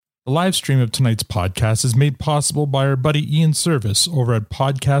The live stream of tonight's podcast is made possible by our buddy Ian Service over at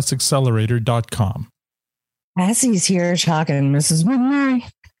podcastaccelerator.com. Kassie's here talking, Mrs. McMurray.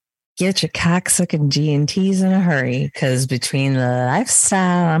 Get your cocksucking G&Ts in a hurry, because between the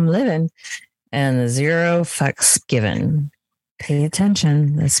lifestyle I'm living and the zero fucks given, pay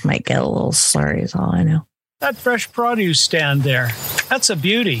attention. This might get a little slurry is all I know. That fresh produce stand there, that's a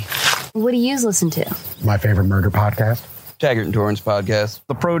beauty. What do you listen to? My favorite murder podcast. Taggart and Torrance podcast.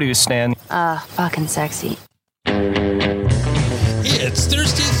 The produce stand. Fucking sexy. It's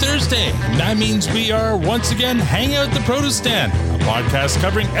Thirsty Thursday. And that means we are once again hanging out at the Produce Stand, a podcast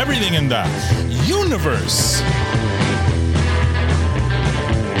covering everything in the universe.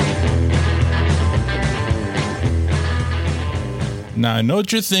 Now, I know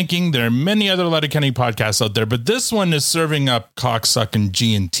what you're thinking. There are many other Letterkenny podcasts out there, but this one is serving up cocksucking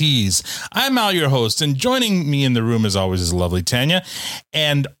G&Ts. I'm Al, your host, and joining me in the room, as always, is lovely Tanya.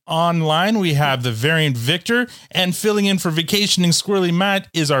 And online, we have the variant Victor, and filling in for vacationing squirrely Matt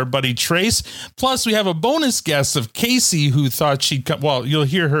is our buddy Trace. Plus, we have a bonus guest of Kassie, who thought she'd come. Well, you'll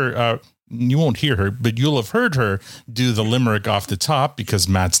hear her. You won't hear her, but you'll have heard her do the limerick off the top because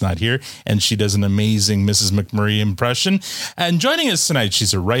Matt's not here, and she does an amazing Mrs. McMurray impression. And joining us tonight,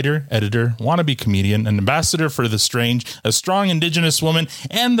 she's a writer, editor, wannabe comedian, an ambassador for the strange, a strong Indigenous woman,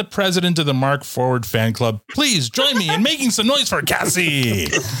 and the president of the Mark Forward fan club. Please join me in making some noise for Kassie.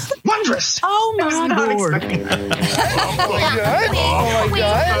 Wondrous. Oh my Lord. Oh my god. Oh my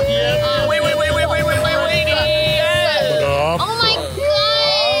god. Yeah. Wait.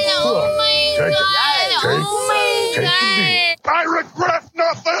 I regret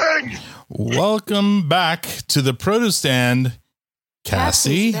nothing. Welcome back to the Produce Stand.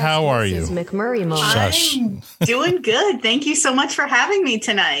 Kassie, how are you? McMurray moment. Shush. I'm doing good. Thank you so much for having me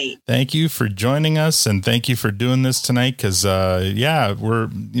tonight. Thank you for joining us, and thank you for doing this tonight because, we're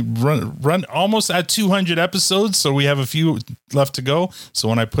run almost at 200 episodes, so we have a few left to go. So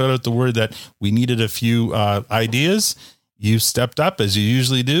when I put out the word that we needed a few ideas, you stepped up as you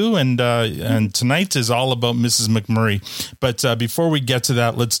usually do, and tonight is all about Mrs. McMurray. But before we get to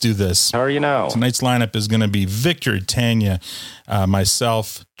that, let's do this. How are you now? Tonight's lineup is going to be Victor, Tanya,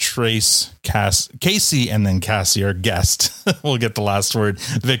 myself, Trace, Kassie, and then Kassie, our guest. We'll get the last word.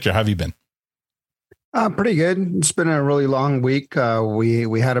 Victor, how have you been? Pretty good. It's been a really long week.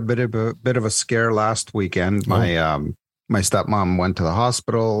 We had a bit of a scare last weekend. My stepmom went to the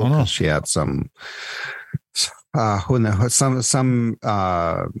hospital because she had some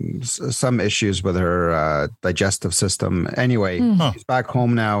issues with her digestive system. Anyway, she's back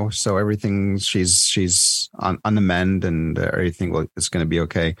home now, so she's on the mend, and everything is going to be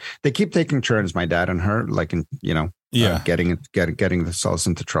okay. They keep taking turns, my dad and her, getting themselves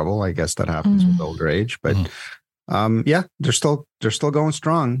into trouble. I guess that happens with older age, but they're still going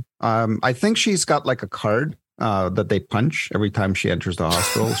strong. I think she's got like a card that they punch every time she enters the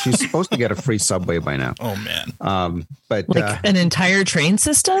hospital. She's supposed to get a free Subway by now. Oh man! But like an entire train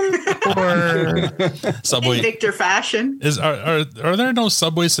system or Subway in Victor fashion. Are there no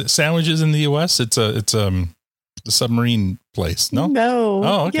Subway sandwiches in the U.S.? It's the submarine place. No.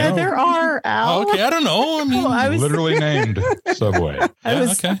 Oh, okay. Yeah, there are. Al. Oh, okay, I don't know. I mean, I was literally named Subway.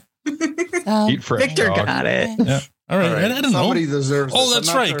 Okay. Eat fresh. Victor dog. got it. Yeah. All right. I don't know. Somebody deserves. Oh,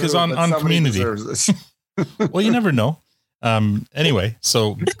 that's right. Because on Community. Well, you never know. Anyway,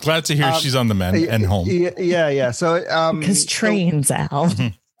 so glad to hear she's on the mend and home. Yeah. So because trains, Al.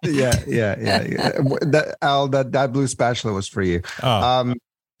 Yeah. That blue spatula was for you. And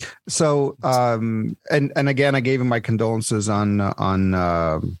again, I gave him my condolences on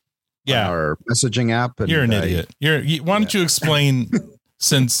our messaging app. And, you're an idiot. Why don't you explain,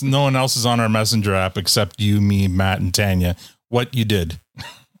 since no one else is on our messenger app except you, me, Matt, and Tanya, what you did?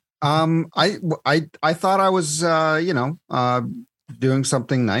 I thought I was, doing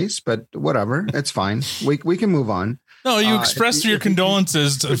something nice, but whatever, it's fine. We can move on. No, you expressed your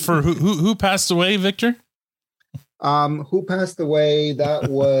condolences for who passed away, Victor? Who passed away? That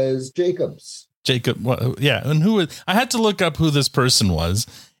was Jacobs. Jacob. Yeah. And I had to look up who this person was,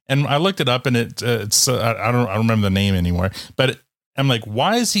 and I looked it up, and it's, I don't remember the name anymore, but I'm like,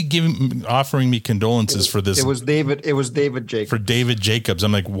 why is he offering me condolences for this? It was David Jacobs. For David Jacobs.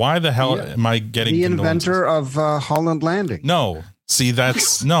 I'm like, why the hell am I getting the condolences? Inventor of Holland Landing? No. See,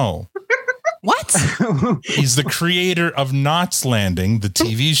 that's no. What? He's the creator of Knots Landing, the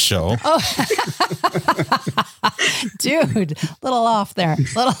TV show. Oh. Dude, little off there.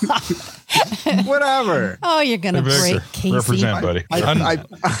 Little off. Whatever. Oh, you're going to break Kassie. Represent, buddy. I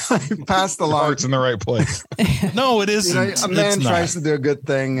passed along. Heart's in the right place. No, it isn't. A man tries to do a good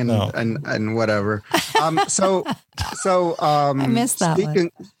thing and whatever. I missed that one.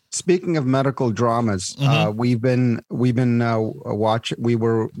 Speaking of medical dramas, we binge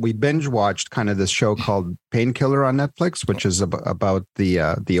watched kind of this show called Painkiller on Netflix, which is about the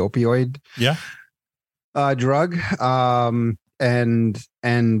opioid drug. And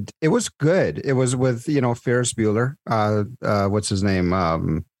it was good. It was with Ferris Bueller. What's his name?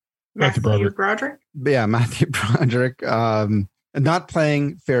 Matthew Broderick. Yeah, Matthew Broderick. Not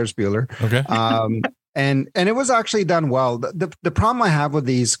playing Ferris Bueller. Okay. And it was actually done well. The problem I have with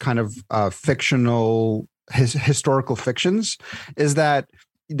these kind of fictional historical fictions is that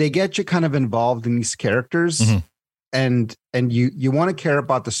they get you kind of involved in these characters, and you want to care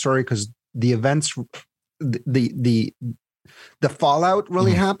about the story because the events, the fallout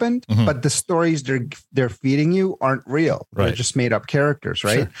really happened, but the stories they're feeding you aren't real. Right. They're just made up characters,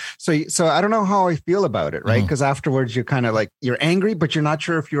 right? Sure. So I don't know how I feel about it, right? Because afterwards you're kind of like, you're angry, but you're not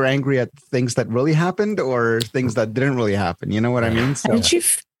sure if you're angry at things that really happened or things that didn't really happen. You know what I mean? So,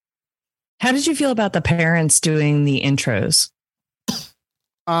 how did you feel about the parents doing the intros?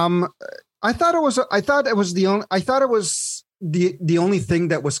 I thought it was the only thing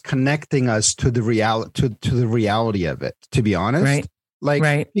that was connecting us to the reality of it, to be honest.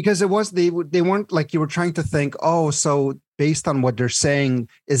 Right. Because it was, they weren't like, you were trying to think, oh, so based on what they're saying,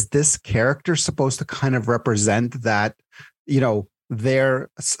 is this character supposed to kind of represent that,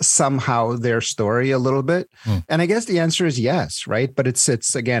 somehow their story a little bit? And I guess the answer is yes. Right. But it's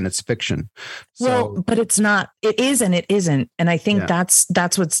fiction. Well, but it's not, it is, and it isn't. And I think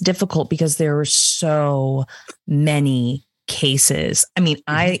that's what's difficult because there are so many cases. I mean,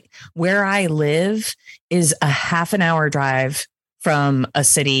 where I live is a half an hour drive from a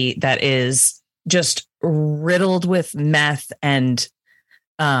city that is just riddled with meth, and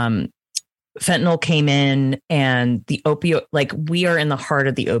fentanyl came in, and the opioid, like, we are in the heart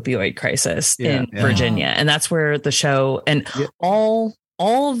of the opioid crisis in Virginia. And that's where the show and it all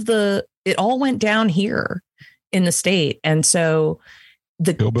went down here in the state. And so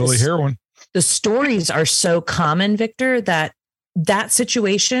the hillbilly heroin. The stories are so common, Victor, that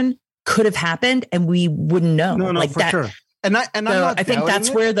situation could have happened and we wouldn't know. No, like for that. Sure. And I think that's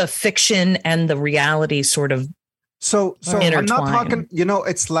where the fiction and the reality sort of So I'm not talking,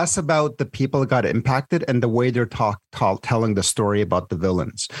 it's less about the people that got impacted and the way they're telling the story about the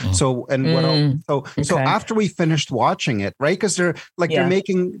villains. So after we finished watching it, right? Because they're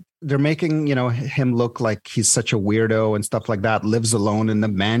making him look like he's such a weirdo and stuff like that, lives alone in the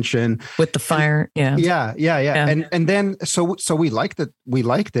mansion with the fire. Yeah. And then so we liked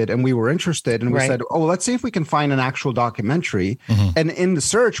it and we were interested, and we said, oh, let's see if we can find an actual documentary. And in the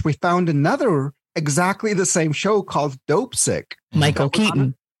search, we found another exactly the same show called Dope Sick. Michael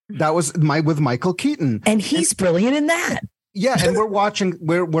Keaton. That was with Michael Keaton. And he's brilliant in that. Yeah. And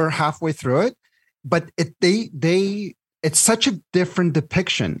we're halfway through it, but it's such a different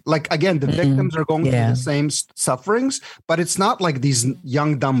depiction. Like, again, the victims are going through the same sufferings, but it's not like these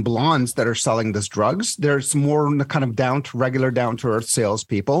young, dumb blondes that are selling this drugs. There's more kind of down to earth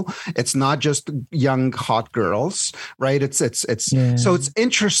salespeople. It's not just young, hot girls, right? So it's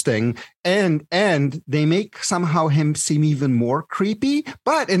interesting. And they make somehow him seem even more creepy.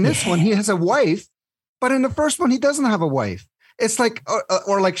 But in this one, he has a wife, but in the first one, he doesn't have a wife. It's like,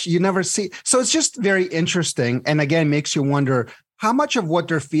 or like you never see. So it's just very interesting. And again, makes you wonder how much of what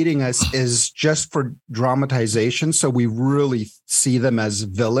they're feeding us is just for dramatization. So we really see them as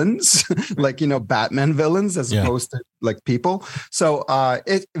villains, like, Batman villains, as opposed to like people. So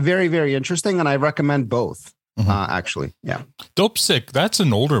it's very, very interesting. And I recommend both. Actually. Yeah. Dope Sick. That's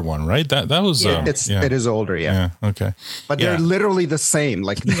an older one, right? That was, it is older. Yeah. Okay. But they're literally the same.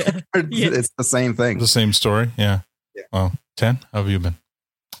 Like it's the same thing. The same story. Yeah. Well, 10, how have you been?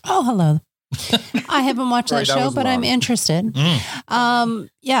 Oh, hello. I haven't watched that show, but I'm interested.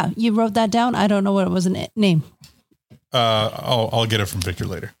 You wrote that down. I don't know what it was a name. I'll get it from Victor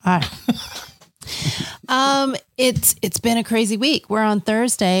later. All right. It's been a crazy week. We're on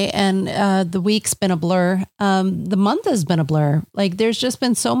Thursday and the week's been a blur. The month has been a blur. Like, there's just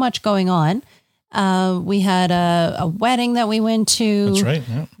been so much going on. We had a wedding that we went to. That's right.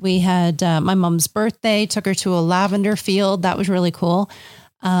 Yeah. We had my mom's birthday, took her to a lavender field. That was really cool.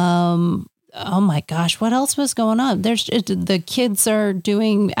 Oh my gosh, what else was going on? The kids are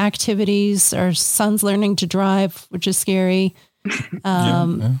doing activities. Our son's learning to drive, which is scary.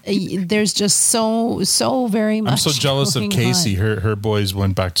 There's just so very much. I'm so jealous of Kassie. Her boys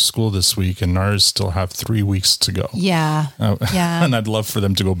went back to school this week, and ours still have 3 weeks to go. Yeah. And I'd love for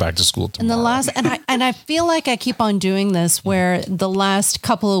them to go back to school tomorrow. And I feel like I keep on doing this where the last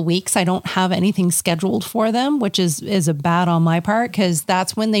couple of weeks I don't have anything scheduled for them, which is a bad on my part, because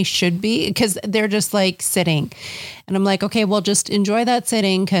that's when they should be, because they're just like sitting. And I'm like, okay, well, just enjoy that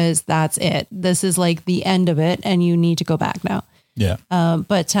sitting because that's it. This is like the end of it and you need to go back now. Yeah.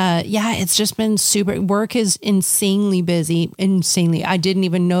 But it's just been super. Work is insanely busy. I didn't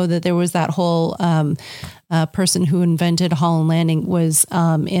even know that there was that whole person who invented Holland Landing was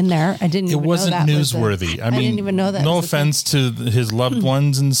in there. I didn't. It wasn't newsworthy. I mean, didn't even know that. No offense to his loved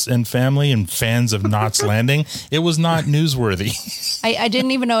ones and family and fans of Knots Landing. It was not newsworthy. I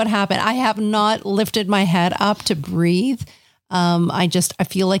didn't even know it happened. I have not lifted my head up to breathe. I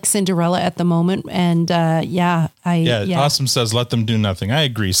feel like Cinderella at the moment. And Awesome says, let them do nothing. I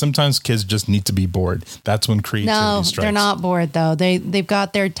agree. Sometimes kids just need to be bored. That's when creativity strikes. They're not bored though. They've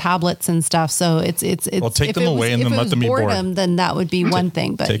got their tablets and stuff. So it's well, take them away and then let them be bored. Then that would be one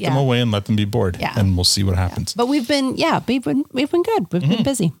thing, but take them away and let them be bored and we'll see what happens. But we've been good. We've been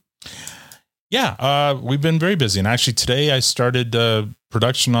busy. Yeah. We've been very busy. And actually today I started,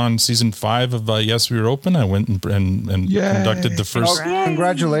 production on season 5 of Yes, We Were Open. I went and conducted the first. Oh,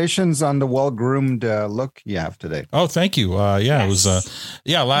 congratulations on the well-groomed look you have today. Oh, thank you. It was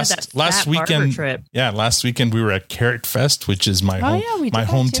last weekend. Trip. Yeah, last weekend we were at Carrot Fest, which is my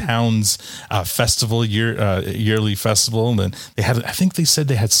hometown's festival yearly festival, and then I think they said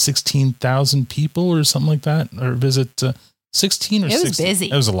they had 16,000 people or something like that, or visit. 16 or 16. It was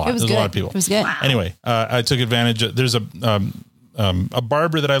busy. It was a lot. It was a lot of people. It was good. Wow. Anyway, I took advantage of, there's a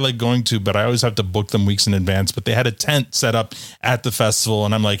barber that I like going to, but I always have to book them weeks in advance, but they had a tent set up at the festival.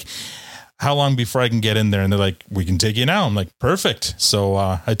 And I'm like, how long before I can get in there? And they're like, we can take you now. I'm like, perfect. So,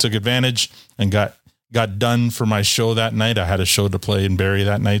 I took advantage and got done for my show that night. I had a show to play in Barrie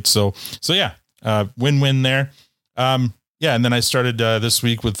that night. So yeah, win-win there. And then I started this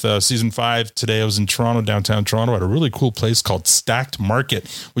week with season 5. Today I was in Toronto, downtown Toronto, at a really cool place called Stacked Market,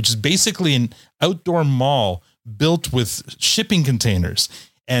 which is basically an outdoor mall built with shipping containers.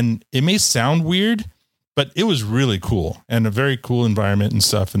 And it may sound weird, but it was really cool and a very cool environment and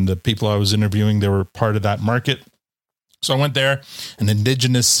stuff. And the people I was interviewing, they were part of that market. So I went there, an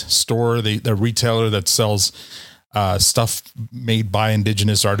Indigenous store, the retailer that sells stuff made by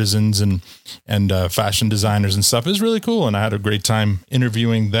Indigenous artisans and fashion designers and stuff. It was really cool. And I had a great time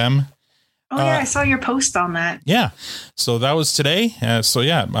interviewing them. Oh yeah. I saw your post on that. Yeah. So that was today.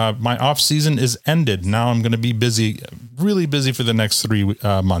 My off season is ended. Now I'm going to be busy, really busy for the next 3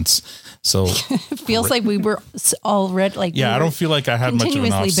 months. So it feels like we were already I don't feel like I had much of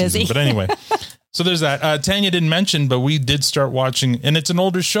an off season, but anyway. So there's that. Tanya didn't mention, but we did start watching, and it's an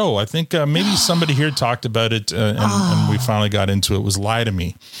older show. I think maybe somebody here talked about it, and we finally got into it. It was Lie to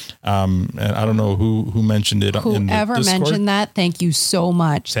Me. And I don't know who mentioned it. Whoever mentioned that, thank you so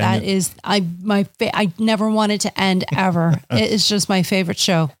much. Tanya. That is I never want it to end ever. It's just my favorite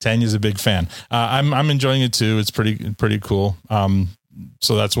show. Tanya's a big fan. I'm enjoying it too. It's pretty cool.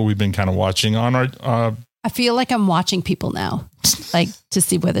 So that's what we've been kind of watching on our. I feel like I'm watching people now, like to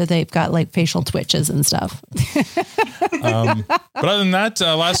see whether they've got like facial twitches and stuff. But other than that,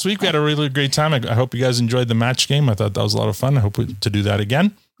 last week we had a really great time. I hope you guys enjoyed the match game. I thought that was a lot of fun. I hope to do that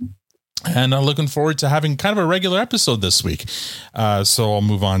again. And I'm looking forward to having kind of a regular episode this week. So I'll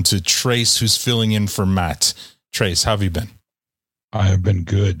move on to Trace, who's filling in for Matt. Trace, how have you been? I have been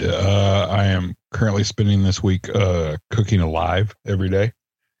good. I am currently spending this week cooking alive every day.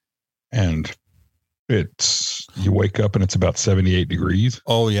 And you wake up and it's about 78 degrees.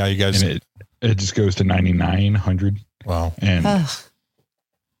 Oh yeah, you guys. And it just goes to 99, 100. Wow. And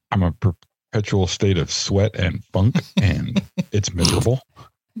I'm a perpetual state of sweat and funk, and it's miserable.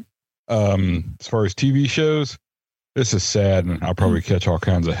 As far as TV shows, this is sad, and I'll probably catch all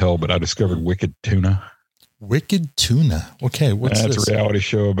kinds of hell, but I discovered Wicked Tuna. Wicked Tuna. Okay, what's this? That's a reality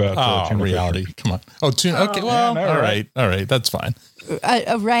show about tuna reality. Fisher. Come on. Oh, tuna. Okay, well, all right. That's fine.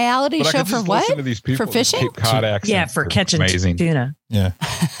 A reality show for what? To these people for fishing? Cape Cod accents. Yeah, for catching tuna. Yeah.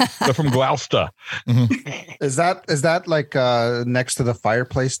 They're from Gloucester. Mm-hmm. Is that like next to the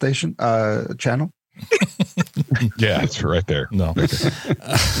fireplace station channel? Yeah, it's right there. No.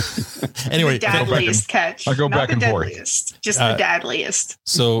 Anyway, the dadliest catch. I go Not back the and deadliest, forth. Just the dadliest.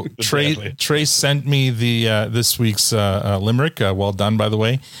 So Trace sent me the this week's limerick. Well done, by the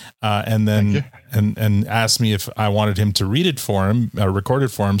way. And then and asked me if I wanted him to read it for him, record it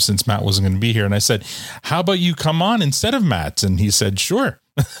for him, since Matt wasn't going to be here. And I said, "How about you come on instead of Matt?" And he said, "Sure."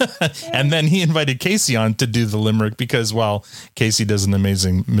 And then he invited Kassie on to do the limerick because, well, Kassie does an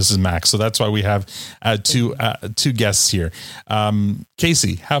amazing Mrs. Max. So that's why we have two guests here.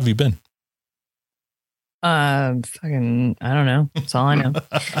 Kassie, how have you been? I don't know. That's all I know.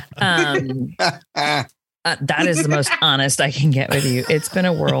 That is the most honest I can get with you. It's been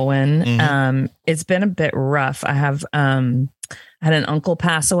a whirlwind. Mm-hmm. It's been a bit rough. I have had an uncle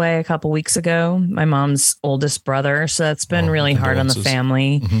pass away a couple weeks ago, my mom's oldest brother. So that's been really hard on the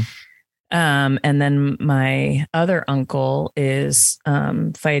family. Mm-hmm. And then my other uncle is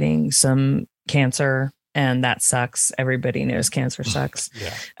fighting some cancer, and that sucks. Everybody knows cancer sucks.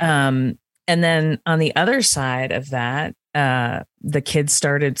 Yeah. And then on the other side of that, the kids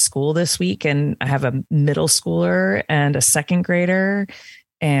started school this week, and I have a middle schooler and a second grader,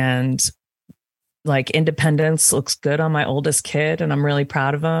 and like independence looks good on my oldest kid, and I'm really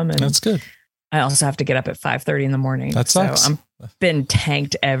proud of him. And that's good. I also have to get up at 5:30 in the morning. That sucks. So I'm been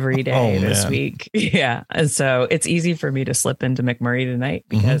tanked every day this week. Yeah. And so it's easy for me to slip into McMurray tonight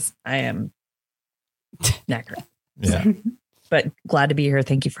because I am knackered. Yeah. So, but glad to be here.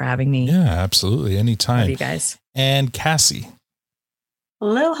 Thank you for having me. Yeah, absolutely. Anytime. Love you guys. And Kassie.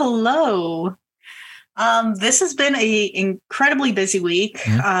 Hello, hello. This has been a incredibly busy week.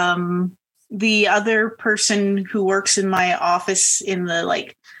 The other person who works in my office in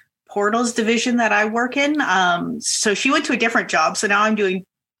the portals division that I work in, so she went to a different job. So now I'm doing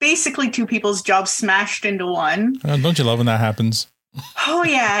basically two people's jobs smashed into one. Don't you love when that happens? Oh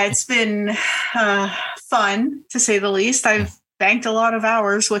yeah, it's been fun to say the least. I've banked a lot of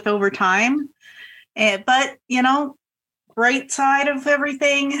hours with overtime, but bright side of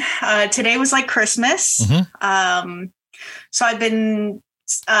everything. Today was like Christmas. So I've been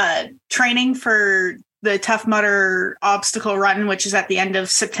training for the Tough Mudder obstacle run, which is at the end of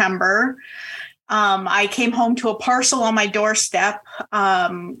September. I came home to a parcel on my doorstep.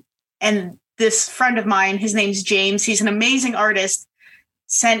 And this friend of mine, his name's James, he's an amazing artist,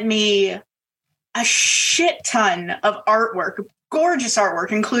 sent me a shit ton of artwork, gorgeous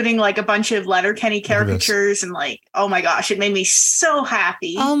artwork, including a bunch of Letterkenny caricatures, and oh my gosh, it made me so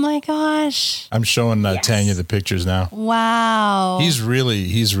happy. Oh my gosh. I'm showing Tanya the pictures now. Wow. He's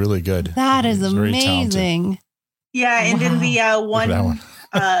really good. That is He's amazing. Yeah. And in the one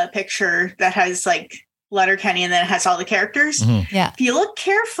picture that has Letterkenny and then it has all the characters. Yeah. If you look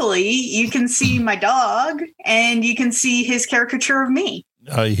carefully, you can see my dog and you can see his caricature of me.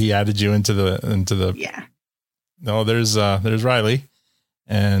 He added you into the yeah. No, there's Riley.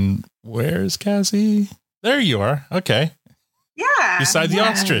 And where's Kassie? There you are. Okay. Yeah. Beside the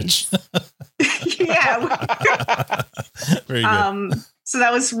ostrich. Yeah. Very good. So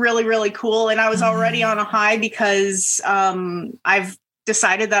that was really, really cool. And I was already on a high because I've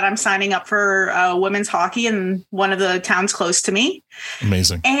decided that I'm signing up for women's hockey in one of the towns close to me.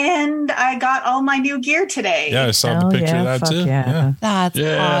 Amazing. And I got all my new gear today. Yeah, I saw the picture of that too. Yeah. That's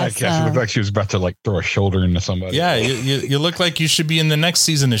awesome. Kassie looked like she was about to throw a shoulder into somebody. Yeah, you look like you should be in the next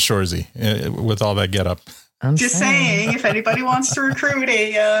season of Shoresy with all that get up. I'm just saying, if anybody wants to recruit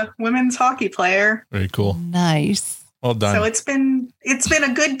a women's hockey player. Very cool. Nice. Well done. So it's been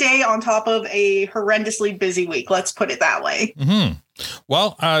a good day on top of a horrendously busy week. Let's put it that way.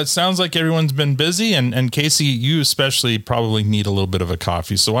 Well, it sounds like everyone's been busy, and Kassie, you especially probably need a little bit of a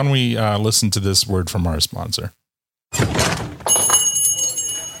coffee. So why don't we listen to this word from our sponsor?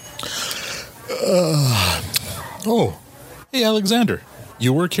 Hey, Alexander,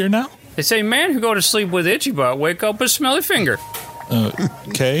 you work here now? They say man who go to sleep with itchy butt wake up with smelly finger.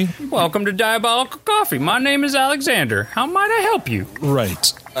 Okay. Welcome to Diabolical Coffee. My name is Alexander. How might I help you?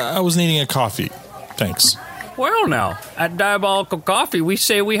 Right. I was needing a coffee. Thanks. Well now, at Diabolical Coffee, we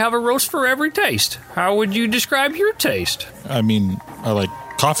say we have a roast for every taste. How would you describe your taste? I mean, I like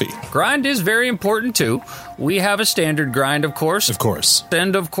coffee. Grind is very important too. We have a standard grind, of course. Of course.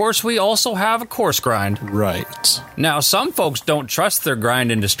 And of course, we also have a coarse grind. Right. Now, some folks don't trust their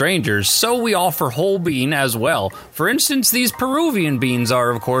grind into strangers, so we offer whole bean as well. For instance, these Peruvian beans are,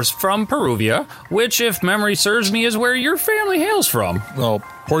 of course, from Peruvia, which, if memory serves me, is where your family hails from. Well,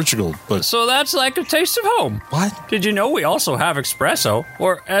 Portugal, but... So that's like a taste of home. What? Did you know we also have espresso,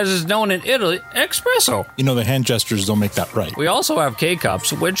 or as is known in Italy, espresso? You know, the hand gestures don't make that right. We also have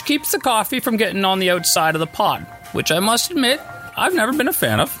K-cups, which keeps the coffee from getting on the outside of the pot, which I must admit, I've never been a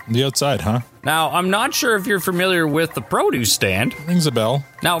fan of. The outside, huh? Now, I'm not sure if you're familiar with the produce stand. Rings a bell.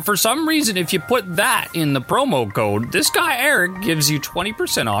 Now, for some reason, if you put that in the promo code, this guy Eric gives you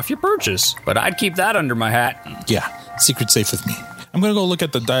 20% off your purchase. But I'd keep that under my hat. Yeah, secret safe with me. I'm going to go look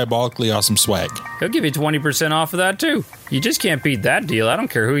at the diabolically awesome swag. He'll give you 20% off of that, too. You just can't beat that deal. I don't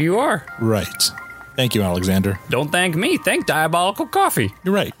care who you are. Right. Thank you, Alexander. Don't thank me. Thank Diabolical Coffee.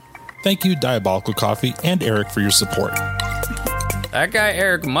 You're right. Thank you, Diabolical Coffee, and Eric for your support. That guy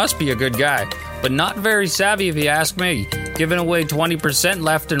Eric must be a good guy, but not very savvy if you ask me. Giving away 20%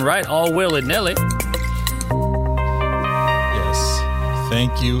 left and right all willy-nilly. Yes.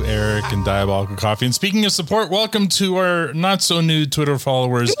 Thank you, Eric and Diabolical Coffee. And speaking of support, welcome to our not so new Twitter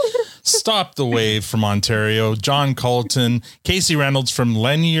followers. Stop the Wave from Ontario, John Colton, Kassie Reynolds from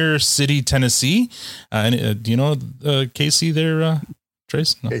Lanier City, Tennessee. Do you know Kassie there,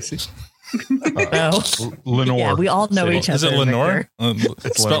 Trace? No. Kassie. Lenore. Yeah, we all know each other. Is it Lenore?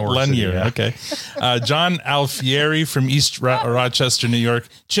 It's spelled Lenore Lanier. City, yeah. Okay. John Alfieri from East Rochester, New York.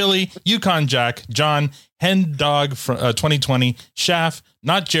 Chili, Yukon Jack, John, Hen Dog from 2020, Shaft,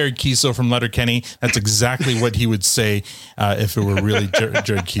 not Jared Kiso from Letterkenny. That's exactly what he would say if it were really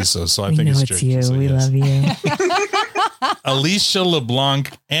Jared Kiso. So I think it's Jared you. Kiso, We yes. love you. Alicia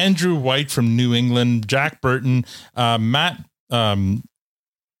LeBlanc, Andrew White from New England, Jack Burton, Matt.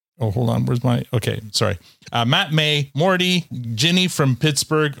 Hold on. Where's my? Okay, sorry. Matt May, Morty, Ginny from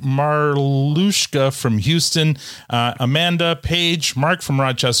Pittsburgh, Marlushka from Houston, Amanda, Paige, Mark from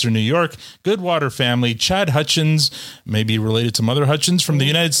Rochester, New York, Goodwater family, Chad Hutchins, maybe related to Mother Hutchins from the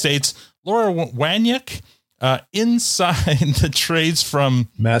United States, Laura Wanyuk, Inside the Trades from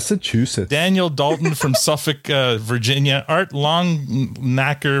Massachusetts, Daniel Dalton from Suffolk, Virginia, Art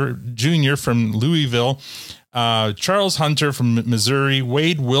Longnacker Jr. from Louisville, Charles Hunter from Missouri,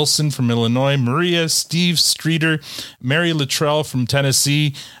 Wade Wilson from Illinois, Maria Steve Streeter, Mary Luttrell from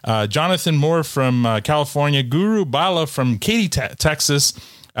Tennessee, Jonathan Moore from California, Guru Bala from Katy, Texas,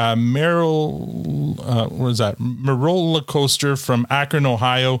 Marola Coaster from Akron,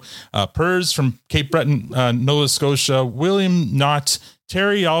 Ohio, Pers from Cape Breton, Nova Scotia, William Knott,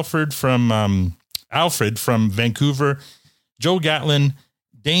 Terry Alfred from Vancouver, Joe Gatlin,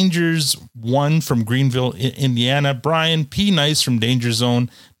 Dangers One from Greenville, Indiana, Brian P. Nice from Danger Zone,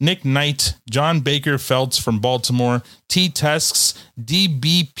 Nick Knight, John Baker Feltz from Baltimore, T. Tesks,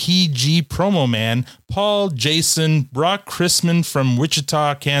 DBPG Promo Man, Paul Jason, Brock Chrisman from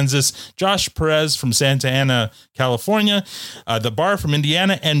Wichita, Kansas, Josh Perez from Santa Ana, California, The Bar from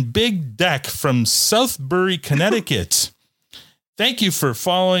Indiana, and Big Deck from Southbury, Connecticut. Thank you for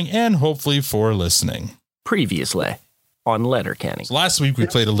following and hopefully for listening. Previously on Letterkenny. So last week we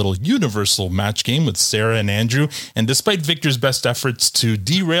played a little universal match game with Sarah and Andrew, and despite Victor's best efforts to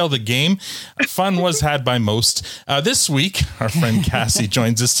derail the game, fun was had by most. This week, our friend Kassie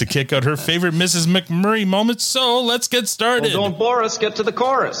joins us to kick out her favorite Mrs. McMurray moments, so let's get started. Well, don't bore us, get to the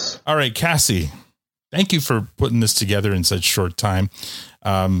chorus. All right, Kassie, thank you for putting this together in such short time.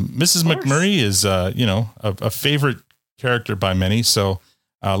 Mrs. McMurray is, a favorite character by many, so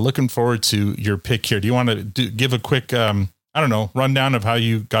looking forward to your pick here. Do you want to give a quick, rundown of how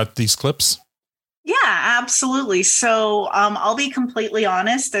you got these clips? Yeah, absolutely. So I'll be completely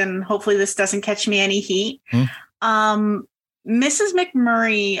honest, and hopefully this doesn't catch me any heat. Mrs.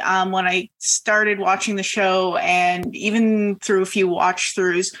 McMurray, when I started watching the show and even through a few watch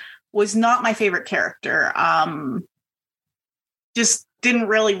throughs, was not my favorite character. Just didn't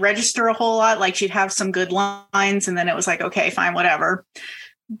really register a whole lot. Like, she'd have some good lines and then it was like, okay, fine, whatever.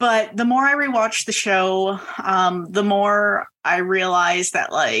 But the more I rewatched the show, the more I realized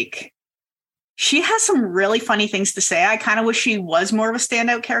that, like, she has some really funny things to say. I kind of wish she was more of a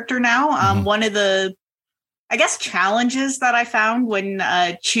standout character now. One of the, I guess, challenges that I found when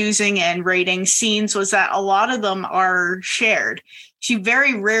choosing and rating scenes was that a lot of them are shared. She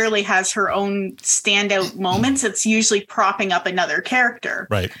very rarely has her own standout moments. It's usually propping up another character.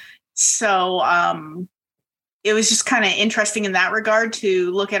 Right. So, it was just kind of interesting in that regard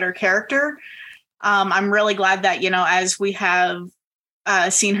to look at her character. I'm really glad that, as we have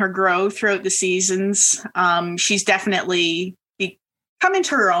seen her grow throughout the seasons, she's definitely come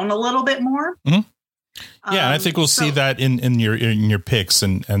into her own a little bit more. Mm-hmm. Yeah, and I think we'll see that in your picks,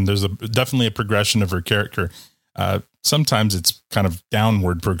 and there's definitely a progression of her character. Sometimes it's kind of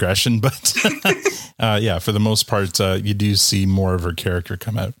downward progression, but for the most part, you do see more of her character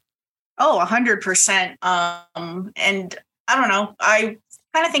come out. Oh, 100%. And I don't know. I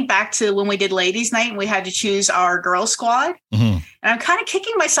kind of think back to when we did ladies' night and we had to choose our girl squad. Mm-hmm. And I'm kind of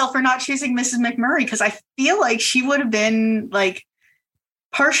kicking myself for not choosing Mrs. McMurray, because I feel like she would have been like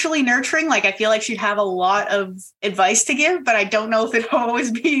partially nurturing. Like, I feel like she'd have a lot of advice to give, but I don't know if it'd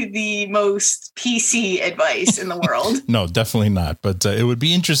always be the most PC advice in the world. No, definitely not. But it would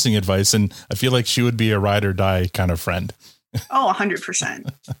be interesting advice. And I feel like she would be a ride or die kind of friend. Oh,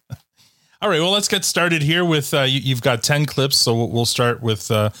 100%. All right, well, let's get started here with, you've got 10 clips, so we'll start with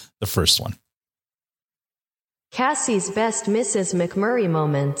the first one. Kassie's best Mrs. McMurray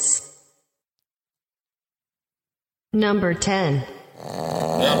moments. Number 10.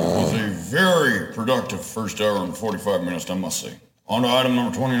 That was a very productive first hour and 45 minutes, I must say. On to item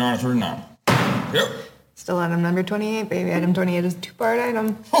number 29 or 39. Yep. Still item number 28, baby. Item 28 is a two-part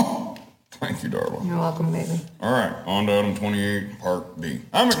item. Thank you, darling. You're welcome, baby. All right, on to item 28, Part B.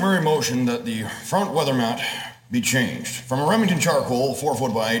 I, McMurray, motion that the front weather mat be changed from a Remington charcoal 4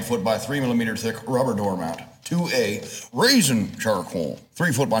 foot by 8 foot by 3 millimeter thick rubber doormat to a raisin charcoal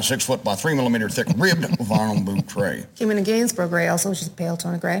 3 foot by 6 foot by 3 millimeter thick ribbed vinyl boot tray. Came in a Gainsborough gray also, which is a pale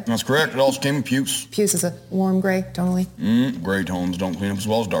tone of gray. That's correct. It also came in puce. Puce is a warm gray, tonally. Gray tones don't clean up as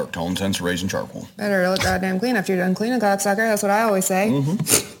well as dark tones, hence raisin charcoal. Better look goddamn clean after you're done cleaning, cocksucker. That's what I always say.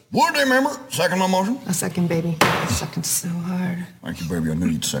 Would they remember? Second my motion? A second, baby. A second so hard. Thank you, baby. I knew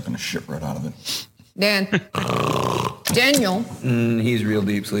you'd second the shit right out of it. Dan. Daniel. He's a real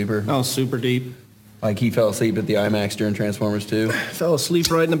deep sleeper. Oh, super deep. Like he fell asleep at the IMAX during Transformers 2. Fell asleep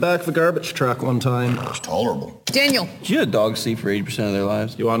right in the back of a garbage truck one time. It's tolerable. Daniel. Did you know dogs sleep for 80% of their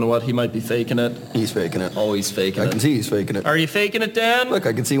lives? You want to know what? He might be faking it. He's faking it. Always faking it. I can see he's faking it. Are you faking it, Dan? Look,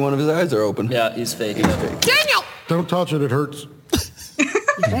 I can see one of his eyes are open. Yeah, he's faking it. Daniel! Don't touch it, it hurts.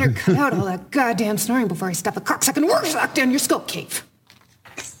 You better cut out all that goddamn snoring before I stuff a cocksucking work sock down your skull cave.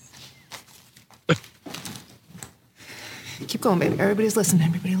 Keep going, baby. Everybody's listening.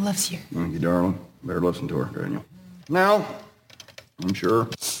 Everybody loves you. Thank you, darling. Better listen to her, Daniel. Now, I'm sure.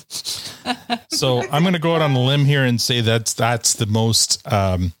 So I'm going to go out on a limb here and say that's the most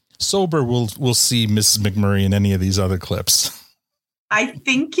sober we'll see Mrs. McMurray in any of these other clips. I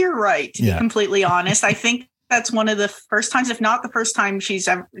think you're right, to be completely honest. I think that's one of the first times, if not the first time, she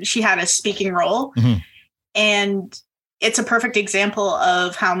had a speaking role. And it's a perfect example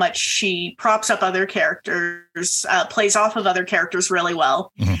of how much she props up other characters, plays off of other characters really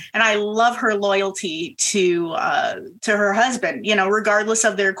well. And I love her loyalty to her husband, you know, regardless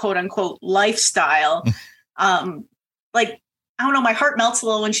of their quote unquote lifestyle. Like, I don't know, my heart melts a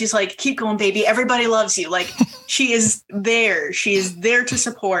little when she's like, keep going, baby. Everybody loves you. Like, she is there. She is there to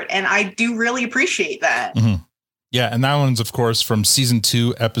support. And I do really appreciate that. Yeah. And that one's, of course, from season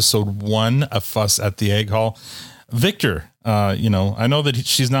 2, episode 1, A Fuss at the Egg Hall. Victor, you know, I know that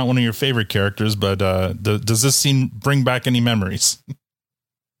she's not one of your favorite characters, but does this scene bring back any memories?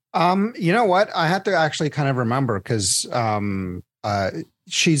 You know what? I had to actually kind of remember because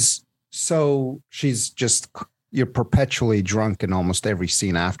she's just, you're perpetually drunk in almost every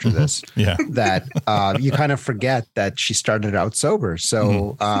scene after this. Yeah. That you kind of forget that she started out sober.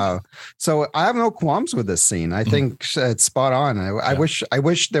 So so I have no qualms with this scene. I think it's spot on. I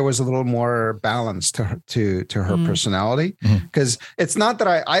wish there was a little more balance to her personality, because it's not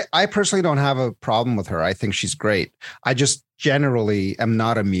that I personally don't have a problem with her. I think she's great. I just generally am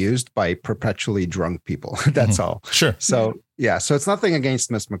not amused by perpetually drunk people. That's all. Sure. So yeah. So it's nothing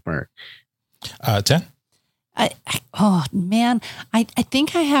against Miss McMurray. 10. Oh man, I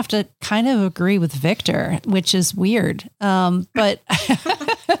think I have to kind of agree with Victor, which is weird. But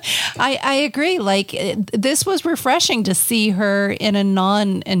I agree. Like, this was refreshing to see her in a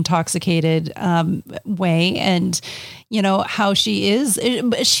non-intoxicated way, and you know how she is.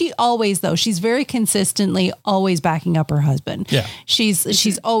 She always, though, she's very consistently always backing up her husband. Yeah,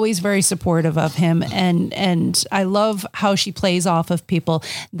 she's always very supportive of him, and I love how she plays off of people.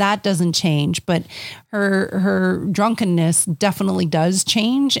 That doesn't change, but her drunkenness definitely does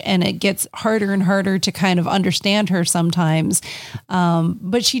change, and it gets harder and harder to kind of understand her sometimes.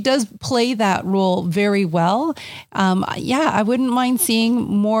 But she does play that role very well. I wouldn't mind seeing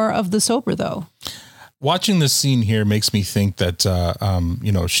more of the sober, though. Watching this scene here makes me think that,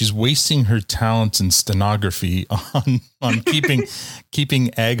 you know, she's wasting her talents in stenography on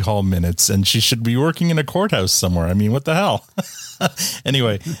keeping egg hall minutes, and she should be working in a courthouse somewhere. I mean, what the hell?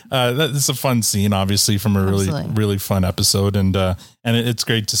 Anyway, that's a fun scene, obviously, from a really fun episode, and it's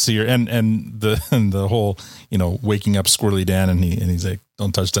great to see her, and the whole, you know, waking up Squirrely Dan, and he's like,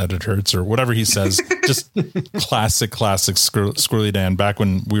 "Don't touch that, it hurts," or whatever he says. Just classic Squirrely Dan, back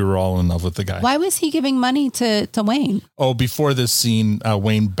when we were all in love with the guy. Why was he giving money to Wayne? Oh, before this scene,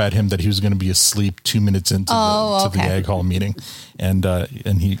 Wayne bet him that he was going to be asleep 2 minutes into the egg hall meeting, and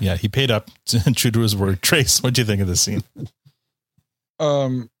he paid up, true to his word. Trace, what do you think of this scene?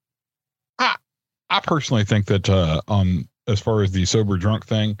 I personally think that as far as the sober drunk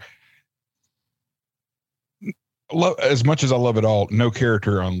thing, as much as I love it all, no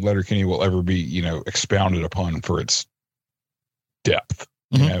character on Letterkenny will ever be, you know, expounded upon for its depth.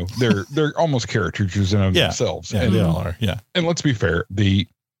 You know, they're almost caricatures in themselves. Yeah, and they all are. Yeah. And let's be fair,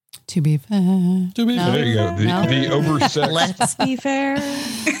 To be fair. There you go. The oversexed. Let's be fair.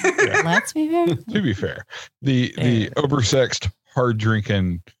 Let's be fair. To be fair, the oversexed, hard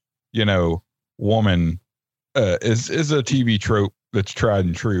drinking, you know, woman is a TV trope that's tried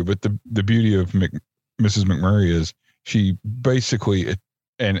and true. But the beauty of Mrs. McMurray is she basically,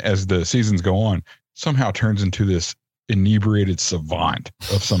 and as the seasons go on, somehow turns into this inebriated savant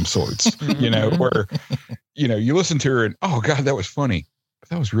of some sorts, where, you listen to her and, oh God, that was funny. But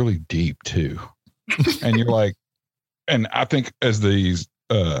that was really deep too. And you're like, and I think as these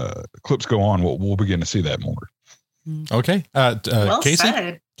clips go on, we'll begin to see that more. Okay. Well Kassie?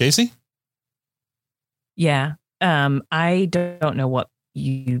 said. Kassie? Yeah. I don't know what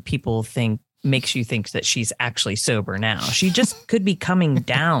you people think makes you think that she's actually sober now. She just could be coming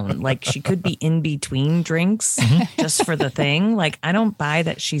down. Like she could be in between drinks just for the thing. Like I don't buy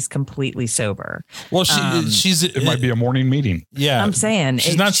that she's completely sober. Well, it might be a morning meeting. Yeah. I'm saying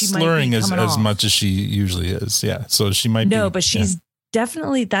she's not slurring as much as she usually is. Yeah. So she might be. No, but she's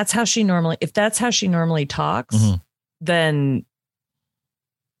definitely, if that's how she normally talks, then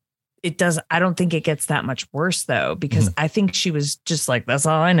it does. I don't think it gets that much worse though, because I think she was just like, that's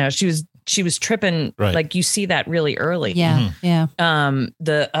all I know. She was tripping. Right. Like you see that really early. Yeah. Yeah.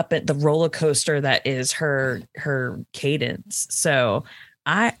 The roller coaster that is her cadence. So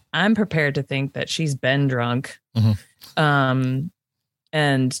I'm prepared to think that she's been drunk.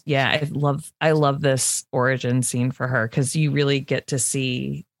 And yeah, I love this origin scene for her, because you really get to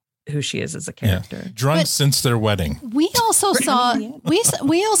see who she is as a character. Yeah. Drunk since their wedding. We also saw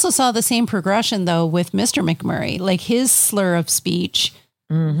we also saw the same progression though with Mr. McMurray. Like his slur of speech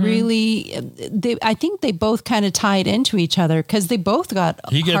really, I think they both kind of tied into each other, because they both got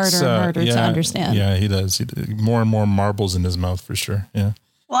harder and harder to understand. Yeah, he does. More and more marbles in his mouth for sure. Yeah.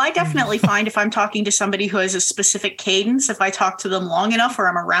 Well, I definitely find if I'm talking to somebody who has a specific cadence, if I talk to them long enough or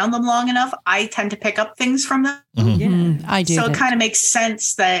I'm around them long enough, I tend to pick up things from them. Yeah, I do. So it kind of makes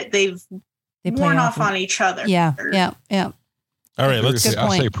sense that they worn off on each other. Yeah. All right,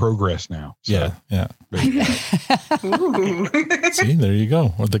 I'll say progress now. So. Yeah. See, there you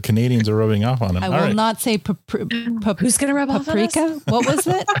go. Well, the Canadians are rubbing off on him. I will not say who's going to rub off on us? Paprika? What was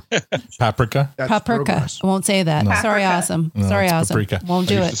it? Paprika. Paprika. I won't say that. No. Sorry, awesome. No, Sorry, it's awesome. paprika. Won't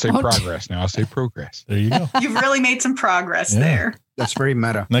do I it. used to say progress. Now I say progress. There you go. You've really made some progress there. That's very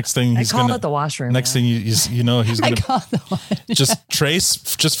meta. Next thing he's call it the washroom. Next thing he's going to just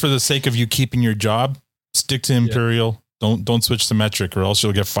Trace, just for the sake of you keeping your job, stick to Imperial. Don't switch to metric, or else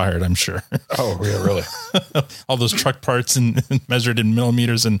you'll get fired, I'm sure. Oh, yeah, really? All those truck parts and measured in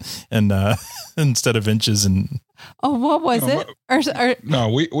millimeters and instead of inches. And what was it? No,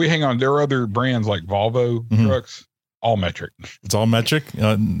 we hang on. There are other brands like Volvo trucks, all metric. It's all metric.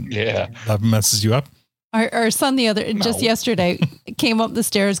 Yeah, that messes you up. Our son just yesterday came up the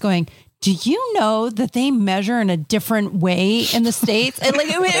stairs going, do you know that they measure in a different way in the States? And like,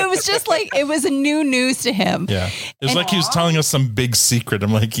 it was just like, it was a new news to him. Yeah. It was like he was telling us some big secret.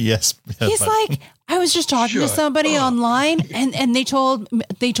 I'm like, yes. He's like, I was just talking to somebody online and they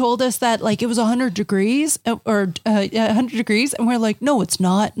told us that like it was 100 degrees or 100 degrees. And we're like, no, it's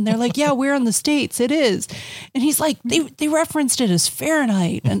not. And they're like, yeah, we're in the States. It is. And he's like, they referenced it as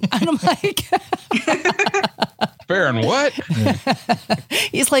Fahrenheit. And I'm like, Fahrenheit what?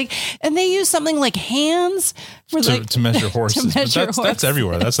 He's like, and they use something like hands for to measure horses. That's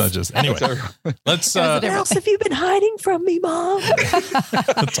everywhere. That's not just anyway. Let's. What else have you been hiding from me, Mom?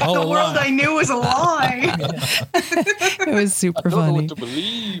 It's all the world I knew was a lie. It was super funny. I don't know what to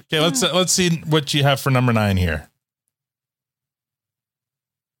believe. Okay, let's see what you have for number 9 here.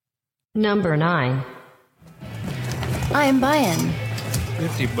 Number 9. I am buying.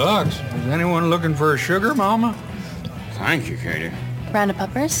 $50. Is anyone looking for a sugar mama? Thank you, Katie. Round of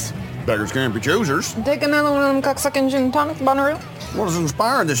puppers? Beggars can't be choosers. Take another one of them cocksucking gin tonic, Bonnaroo. What has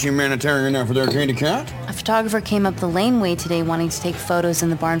inspired this humanitarian effort there, Katie Cat? A photographer came up the laneway today wanting to take photos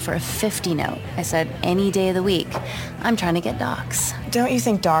in the barn for a 50 note. I said, any day of the week. I'm trying to get docs. Don't you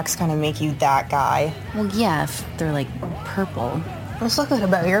think docs kind of make you that guy? Well, yeah, if they're like purple. What's so good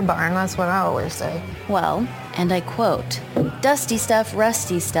about your barn? That's what I always say. Well, and I quote, dusty stuff,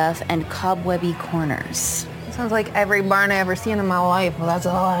 rusty stuff, and cobwebby corners. Sounds like every barn I ever seen in my life. Well, that's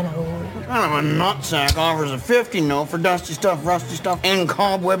all I know. What kind of a nutsack offers a 50 note for dusty stuff, rusty stuff, and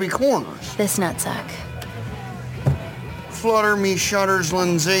cobwebby corners? This nutsack. Flutter me shudders,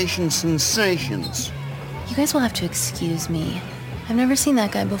 lensation sensations. You guys will have to excuse me. I've never seen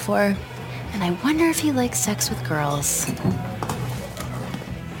that guy before, and I wonder if he likes sex with girls.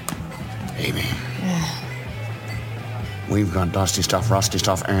 Baby. We've got dusty stuff, rusty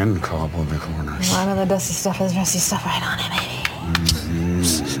stuff, and cobwebby corners. A lot of the dusty stuff has rusty stuff right on it, baby.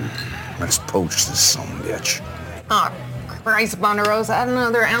 Let's poach this sumbitch. Oh, Christ, Bonnaroo. Add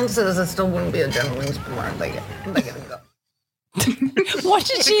another ounces. It still wouldn't be a gentleman's sport. They gotta go. What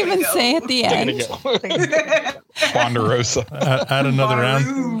did she even say at the end? Ponderosa. Add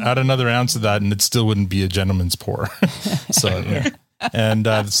another ounce of that, and it still wouldn't be a gentleman's pour. So yeah. And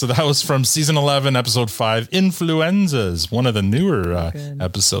so that was from season 11, episode 5, Influenzas, one of the newer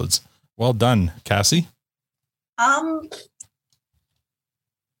episodes. Well done, Kassie. I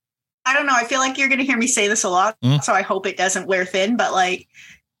don't know. I feel like you're going to hear me say this a lot, so I hope it doesn't wear thin. But like,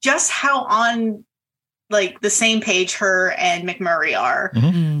 just how on like the same page her and McMurray are.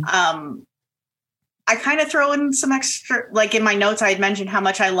 I kind of throw in some extra, like in my notes, I had mentioned how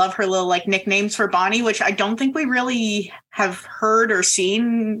much I love her little like nicknames for Bonnie, which I don't think we really have heard or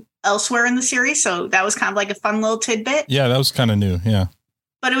seen elsewhere in the series. So that was kind of like a fun little tidbit. Yeah, that was kind of new. Yeah.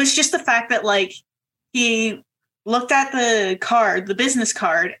 But it was just the fact that like he looked at the card, the business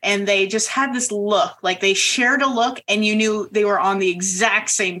card, and they just had this look, like they shared a look and you knew they were on the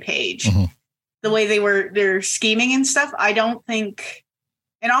exact same page. The way they're scheming and stuff. I don't think,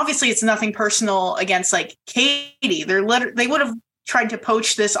 and obviously it's nothing personal against like Katie. They would have tried to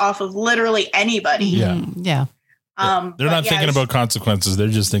poach this off of literally anybody. Yeah. Yeah. They're not thinking about consequences. They're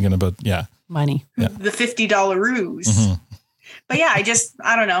just thinking about, money. Yeah. The $50 ruse. But yeah, I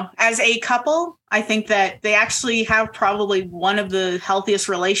don't know. As a couple, I think that they actually have probably one of the healthiest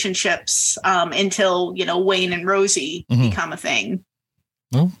relationships until, Wayne and Rosie become a thing.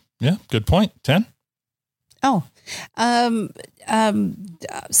 Oh, yeah. Good point. 10. Oh,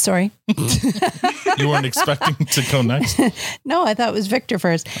 sorry. You weren't expecting to go next? No, I thought it was Victor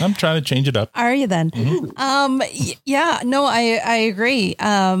first. I'm trying to change it up. Are you then? Yeah, no, I agree.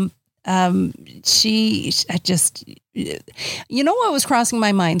 I just, what was crossing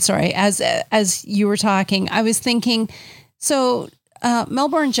my mind? Sorry. As you were talking, I was thinking, so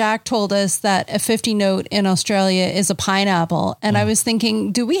Melbourne Jack told us that a 50 note in Australia is a pineapple. And I was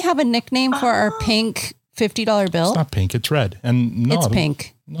thinking, do we have a nickname for our pink $50 bill? It's not pink. It's red. And no, it's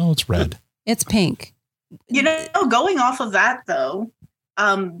pink. No, it's red. It's pink. Going off of that though,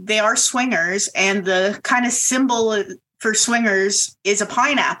 they are swingers and the kind of symbol for swingers is a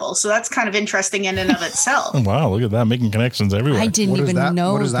pineapple. So that's kind of interesting in and of itself. Wow, look at that. Making connections everywhere. I didn't even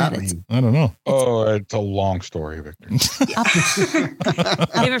know. What does that it's mean? I don't know. It's a long story, Victor. Save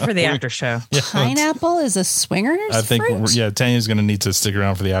it for the after show. Yeah, pineapple is a swingers I think, fruit? Tanya's going to need to stick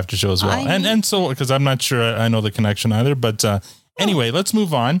around for the after show as well. And so, because I'm not sure I know the connection either. But anyway, let's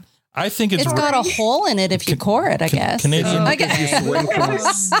move on. I think it's got a hole in it if you core it, I guess. Canadian.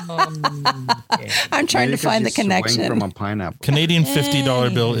 I'm trying to find the connection. From a pineapple. Canadian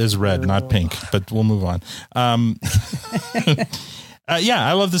 $50 bill is red, not pink, but we'll move on. Yeah,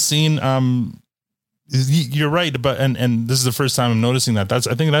 I love the scene. You're right, but and this is the first time I'm noticing that. I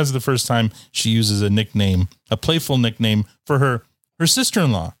think that's the first time she uses a nickname, a playful nickname for her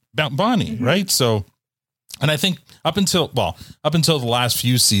sister-in-law, Bonnie, right? So, and I think up until the last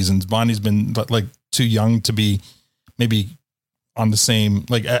few seasons, Bonnie's been like too young to be maybe on the same,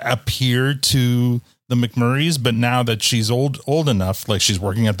 like appear to the McMurrays. But now that she's old enough, like she's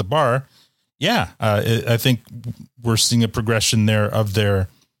working at the bar. Yeah. I think we're seeing a progression there of their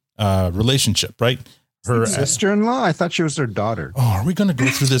relationship, right? Her sister-in-law? I thought she was their daughter. Oh, are we going to go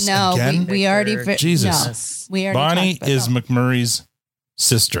through this again? We already, Jesus. No, we already Bonnie is McMurray's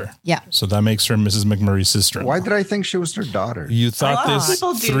sister. Yeah. So that makes her Mrs. McMurray's sister. Why did I think she was their daughter? You thought this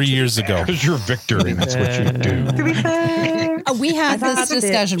 3 years ago. Because you're Victor and that's what you do. To be fair. We had this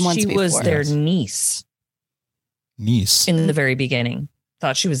discussion once before. She was their niece. Niece. In the very beginning.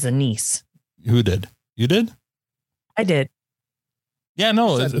 Thought she was the niece. Who did? You did? I did. Yeah,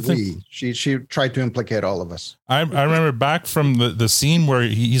 no. She tried to implicate all of us. I remember back from the scene where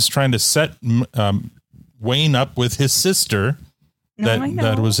he's trying to set Wayne up with his sister.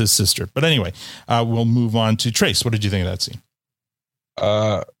 That was his sister. But anyway, we'll move on to Trace. What did you think of that scene?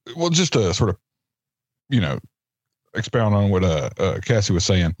 Well, just to sort of, expound on what Kassie was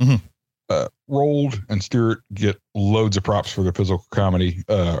saying. Rold and Stewart get loads of props for their physical comedy.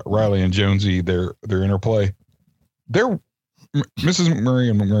 Riley and Jonesy, their interplay. Mrs. McMurray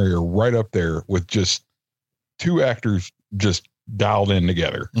and McMurray are right up there with just two actors just dialed in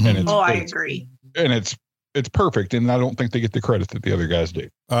together. And I agree. And it's perfect. And I don't think they get the credit that the other guys do.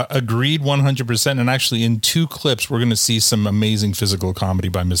 Agreed 100%. And actually in 2 clips, we're going to see some amazing physical comedy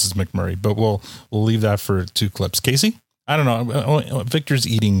by Mrs. McMurray, but we'll leave that for 2 clips. Kassie? I don't know. Victor's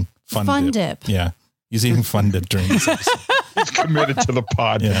eating fun dip. Yeah. He's eating fun dip during this episode. He's committed to the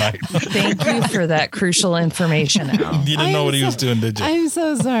pod tonight. Thank you for that crucial information, Al. You didn't know what he was doing, did you? I'm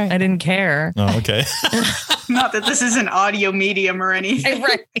so sorry. I didn't care. Oh, okay. Not that this is an audio medium or anything.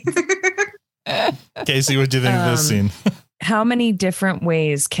 Right. Kassie, what do you think of this scene? how many different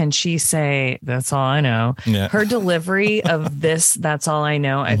ways can she say, that's all I know? Yeah. Her delivery of this, that's all I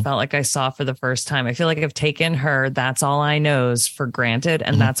know, I felt like I saw for the first time. I feel like I've taken her, that's all I knows for granted.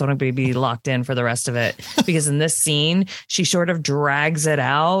 And that's what I'm going to be locked in for the rest of it. Because in this scene, she sort of drags it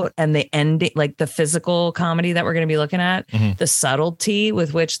out, and the ending, like the physical comedy that we're going to be looking at, the subtlety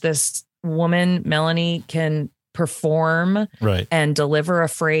with which this woman, Melanie, can perform and deliver a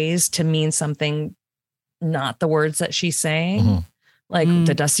phrase to mean something not the words that she's saying. Like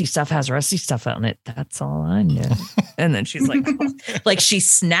the dusty stuff has rusty stuff on it. That's all I know. And then she's like she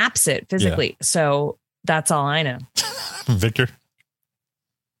snaps it physically. Yeah. So that's all I know. Victor?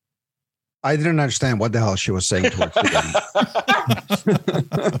 I didn't understand what the hell she was saying towards the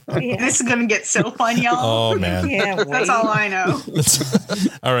end. This is going to get so fun, y'all. Oh, man. That's all I know.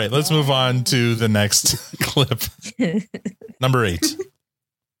 All right, let's move on to the next clip. Number 8.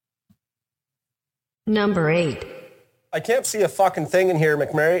 Number 8. I can't see a fucking thing in here,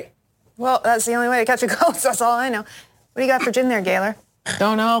 McMurray. Well, that's the only way to catch a ghost. That's all I know. What do you got for gin there, Gaylor?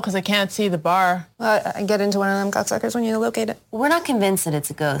 Don't know, because I can't see the bar. I get into one of them cocksuckers when you locate it. We're not convinced that it's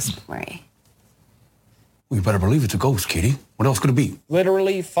a ghost, McMurray. We better believe it's a ghost, Kitty. What else could it be?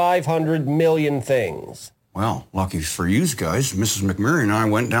 Literally 500 million things. Well, lucky for you guys, Mrs. McMurray and I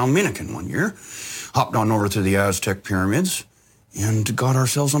went down Minikin one year, hopped on over to the Aztec pyramids, and got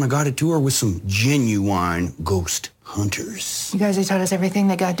ourselves on a guided tour with some genuine ghost hunters. You guys have taught us everything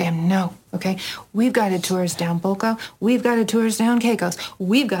they goddamn know, okay? We've guided tours down Polka. We've guided tours down Caicos.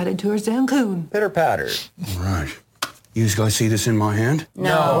 We've guided tours down Coon. Pitter-patter. All right. You guys see this in my hand?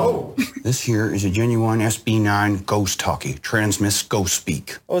 No. This here is a genuine SB9 ghost talkie. Transmits ghost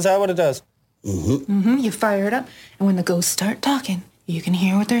speak. Oh, is that what it does? You fire it up, and when the ghosts start talking, you can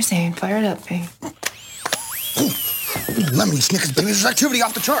hear what they're saying. Fire it up, baby. Lemony Snickers, baby. There's activity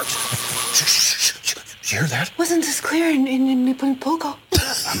off the charts. Did you hear that? Wasn't this clear in Polka?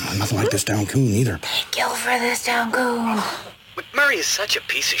 Nothing like this down Coon either. Kill for this down Coon. McMurray is such a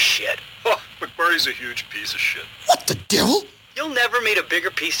piece of shit. Oh, McMurray's a huge piece of shit. What the devil? You'll never meet a bigger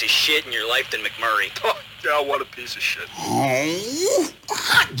piece of shit in your life than McMurray. Oh, yeah, what a piece of shit. Oh,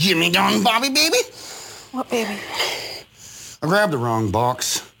 hot Jimmy Don Bobby, baby. What baby? I grabbed the wrong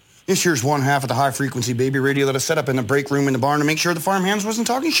box. This here's one half of the high-frequency baby radio that I set up in the break room in the barn to make sure the farmhands wasn't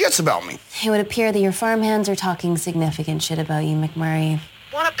talking shits about me. It would appear that your farmhands are talking significant shit about you, McMurray.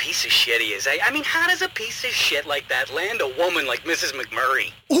 What a piece of shit he is, eh? I mean, how does a piece of shit like that land a woman like Mrs.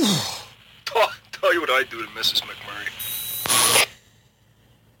 McMurray? Oh, tell you what I'd do to Mrs. McMurray.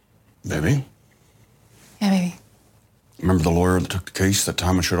 Baby? Yeah, baby. Remember the lawyer that took the case that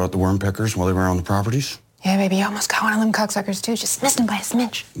time I shut out the worm peckers while they were on the properties? Yeah, baby, you almost got one of them cocksuckers, too. Just missed him by a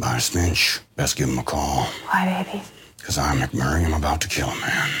smidge. By a smidge. Best give him a call. Why, baby? Because I'm McMurray. I'm about to kill a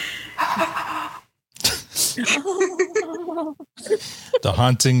man. The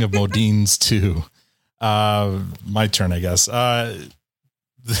Haunting of Modines 2. My turn, I guess.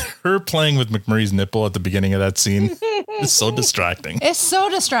 Her playing with McMurray's nipple at the beginning of that scene is so distracting. It's so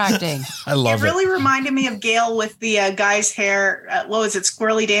distracting. I love it. It really reminded me of Gail with the guy's hair. What was it?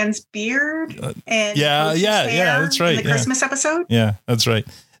 Squirrely Dan's beard? And yeah, that's right. In the Christmas episode? Yeah, that's right.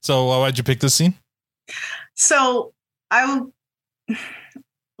 So why'd you pick this scene? So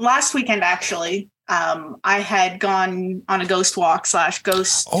last weekend, actually, I had gone on a ghost walk /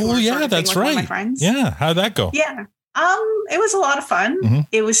 ghost. Oh, yeah, sort of that's with one of right. my friends. Yeah. How'd that go? Yeah. It was a lot of fun. Mm-hmm.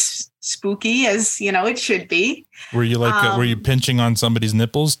 It was spooky, as you know, it should be. Were you were you pinching on somebody's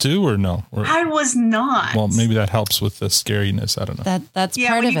nipples too, or no? I was not. Well, maybe that helps with the scariness. I don't know. That's yeah.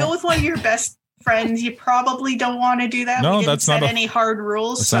 part When of you it. go with one of your best friends, you probably don't want to do that. No, we didn't that's not set any hard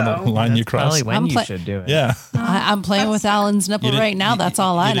rules. That's So not a line you cross. Probably when you should do it. Yeah. I'm playing with Alan's nipple right now. That's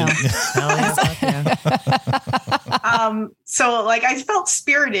all I know. So I felt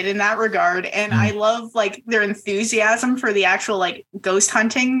spirited in that regard, and I love their enthusiasm for the actual ghost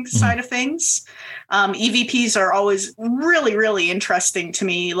hunting side of things. EVPs are always really, really interesting to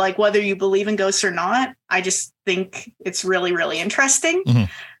me. Whether you believe in ghosts or not, I just think it's really, really interesting.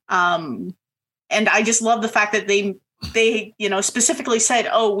 And I just love the fact that they specifically said,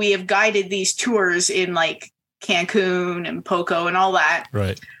 "Oh, we have guided these tours in Cancun and Poco and all that."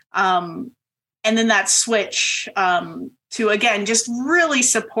 Right. And then that switch to, again, just really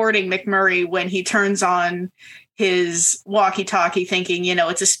supporting McMurray when he turns on his walkie-talkie thinking,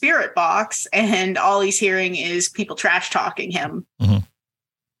 it's a spirit box, and all he's hearing is people trash talking him. Mm-hmm.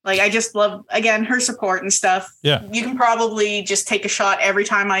 I just love, again, her support and stuff. Yeah. You can probably just take a shot every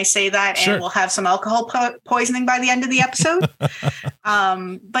time I say that, Sure. and we'll have some alcohol poisoning by the end of the episode.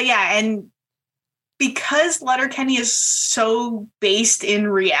 But yeah, and because Letterkenny is so based in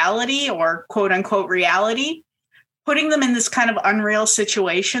reality, or quote unquote reality, putting them in this kind of unreal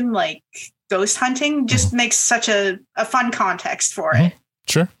situation, like ghost hunting, just makes such a fun context for it.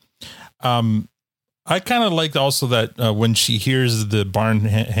 Sure. I kind of liked also that when she hears the barn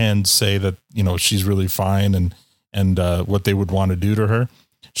hand say that, you know, she's really fine and what they would want to do to her,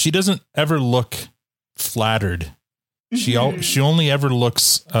 she doesn't ever look flattered. She only ever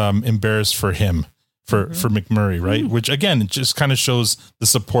looks embarrassed for him, for McMurray, right? Which again, it just kind of shows the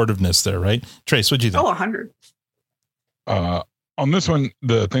supportiveness there, right? Trace, what'd you think? 100. On this one,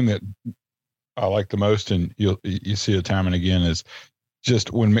 the thing that I like the most, and you see it time and again, is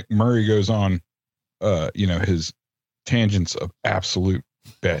just when McMurray goes on, his tangents of absolute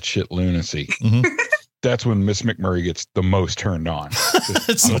batshit lunacy. That's when Miss McMurray gets the most turned on.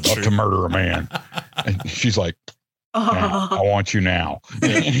 I'm about to murder a man, and she's like, I want you now.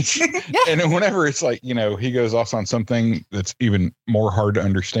 And whenever it's like, you know, he goes off on something that's even more hard to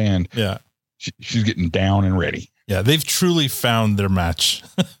understand. Yeah. She's getting down and ready. Yeah. They've truly found their match.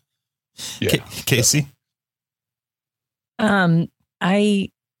 Yeah. Kassie.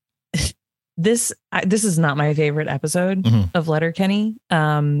 This is not my favorite episode of Letterkenny.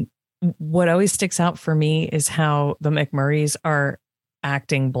 What always sticks out for me is how the McMurrays are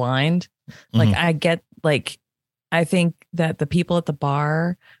acting blind. Like I think that the people at the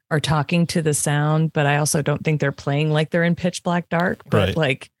bar are talking to the sound, but I also don't think they're playing like they're in pitch black dark. But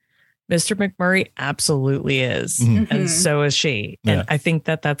like Mr. McMurray absolutely is. And so is she. And I think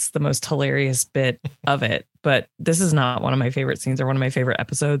that that's the most hilarious bit of it. But this is not one of my favorite scenes or one of my favorite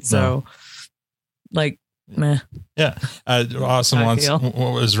episodes. So like, meh. Yeah. Awesome. What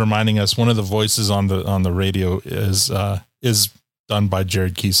was reminding us, one of the voices on the radio is done by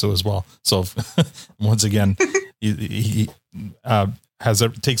Jared Kiso as well. So once again, he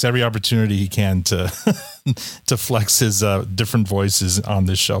takes every opportunity he can to flex his different voices on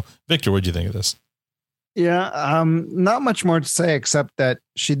this show. Victor, what do you think of this? Yeah, not much more to say except that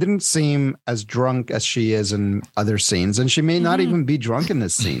she didn't seem as drunk as she is in other scenes, and she may not even be drunk in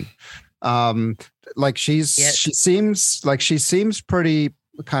this scene. Like she seems pretty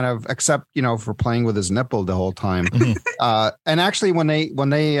kind of, except, you know, for playing with his nipple the whole time. And actually when they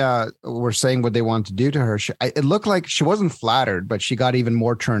were saying what they wanted to do to her, it looked like she wasn't flattered, but she got even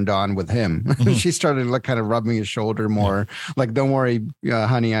more turned on with him. She started like kind of rubbing his shoulder more, like, don't worry,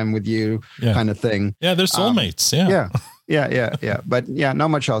 honey, I'm with you, kind of thing. Yeah, they're soulmates. Yeah. But yeah, not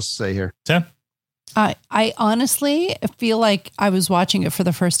much else to say here. Tim? I honestly feel like I was watching it for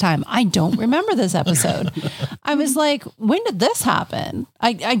the first time. I don't remember this episode. I was like, when did this happen?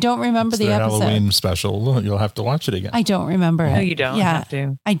 I don't remember the episode. Halloween special. You'll have to watch it again. I don't remember it. No, you don't have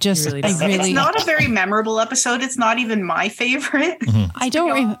to. I just, It's not a very memorable episode. It's not even my favorite. I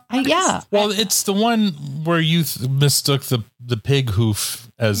don't remember. Well, it's the one where you mistook the pig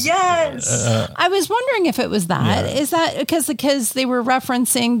hoof as. Yes. I was wondering if it was that. Yeah. Is that because they were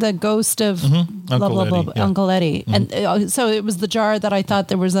referencing the ghost of Uncle Eddie. And so it was the jar that I thought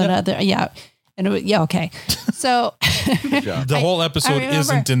there was another. Yeah. And okay. So the whole episode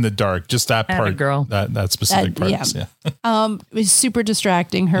isn't in the dark, just that part, girl. That specific part. Yeah. It was super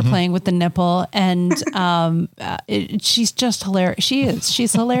distracting, her playing with the nipple, and she's just hilarious.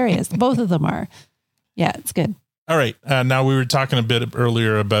 She's hilarious. Both of them are. Yeah, it's good. All right. Now we were talking a bit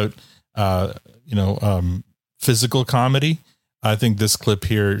earlier about physical comedy. I think this clip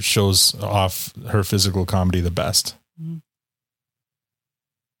here shows off her physical comedy the best.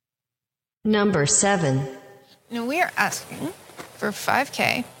 Number 7. No, we are asking for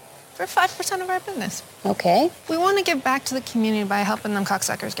 $5,000 for 5% of our business. Okay. We want to give back to the community by helping them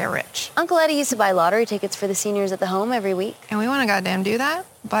cocksuckers get rich. Uncle Eddie used to buy lottery tickets for the seniors at the home every week. And we want to goddamn do that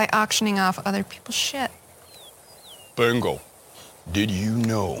by auctioning off other people's shit. Bingo. Did you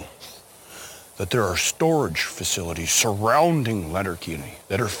know that there are storage facilities surrounding Letterkenny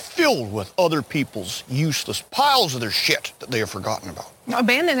that are filled with other people's useless piles of their shit that they have forgotten about?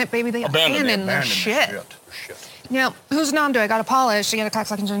 Abandon it, baby. They abandon their shit. Now, whose nom do I got to polish to get a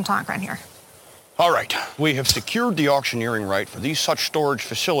cocksucking gin and tonic right here? All right. We have secured the auctioneering right for these such storage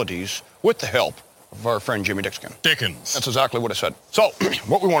facilities with the help of our friend Jimmy Dickens. That's exactly what I said. So,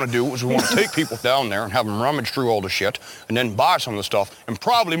 what we want to do is we want to take people down there and have them rummage through all the shit and then buy some of the stuff and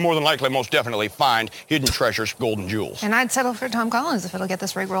probably, more than likely, most definitely find hidden treasures, gold and jewels. And I'd settle for Tom Collins if it'll get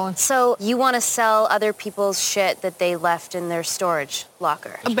this rig rolling. So, you want to sell other people's shit that they left in their storage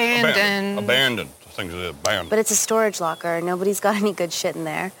locker? Abandoned. Things are abandoned. But it's a storage locker. Nobody's got any good shit in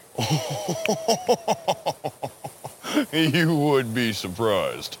there. You would be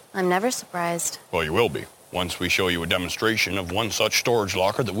surprised. I'm never surprised. Well, you will be once we show you a demonstration of one such storage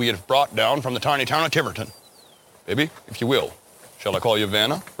locker that we have brought down from the tiny town of Tiverton. Baby, if you will, shall I call you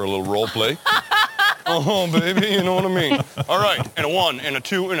Vanna for a little role play? Oh, baby, you know what I mean. All right, and a 1, and a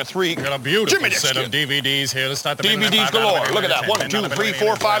 2, and a 3. Got a beautiful set of DVDs here. Let's start the DVDs galore. Look at that. 1, 2, 3,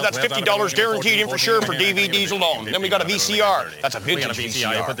 4, 5. That's $50 guaranteed in for sure for DVDs alone. Then we got a VCR. That's a vintage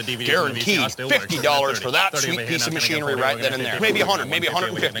VCR. Guaranteed $50 for that sweet piece of machinery right then and there. Maybe 100, maybe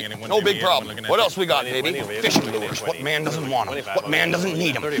 150. No big problem. What else we got, baby? Fishing lures. What man doesn't want them? What man doesn't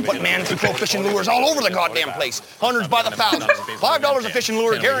need them? What man can throw fishing lures all over the goddamn place? Hundreds by the thousands. $5 a fishing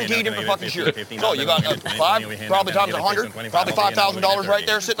lure guaranteed in for fucking sure. So you got 5, probably times 100, probably $5,000 right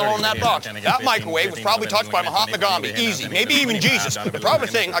there sitting alone in that box. That microwave was probably touched by Mahatma Gandhi, easy. Maybe even Jesus. The probably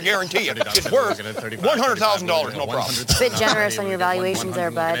thing, I guarantee you, is worth $100,000, no problem. Bit generous on your valuations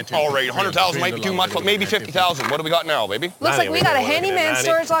there, bud. All right, 100,000 might be too much, but maybe 50,000. What do we got now, baby? Looks like we got a handyman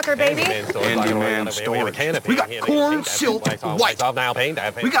storage locker, baby. Handyman storage. We got corn silk white.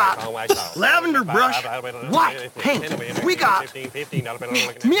 We got lavender brush white paint. We got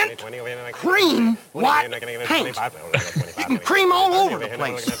mint cream white paint. You can cream all over the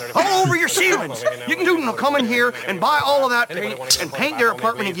place, all over your ceilings. You can come in here and buy all of that paint and paint their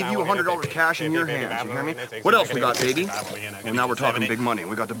apartment and give you $100 cash in your hands. You hear me? What else we got, baby? Well, now we're talking big money.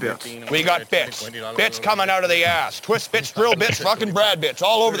 We got the bits. We got bits. Bits coming out of the ass. Twist bits, drill bits, fucking Brad bits,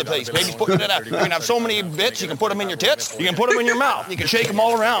 all over the place. Baby's putting it out. You can have so many bits, you can put them in your tits, you can put them in your mouth, you can shake them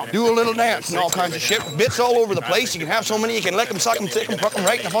all around, do a little dance and all kinds of shit. Bits all over the place. You can have so many, you can lick them, suck them, stick them, fuck them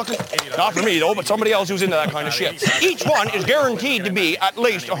right in the fucking... Not for me, though, but somebody else who's into that kind of shit. Each one is guaranteed to be at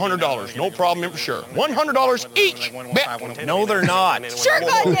least $100. No problem for sure. $100 each. Bet. No, they're not. Sure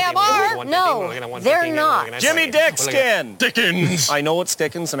goddamn are. No, they're not. Jimmy Dickskin. Dickens. I know it's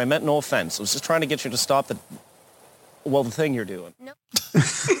Dickens, and I meant no offense. I was just trying to get you to stop the thing you're doing. No.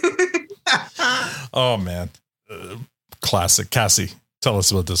 Oh, man. Classic. Kassie, tell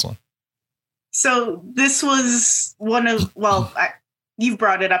us about this one. So this was one of, you've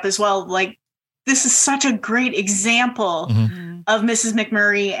brought it up as well. Like, this is such a great example of Mrs.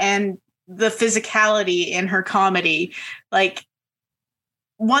 McMurray and the physicality in her comedy. Like,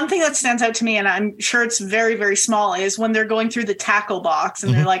 one thing that stands out to me, and I'm sure it's very, very small, is when they're going through the tackle box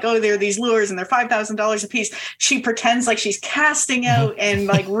and they're like, oh, there are these lures and they're $5,000 a piece. She pretends like she's casting out and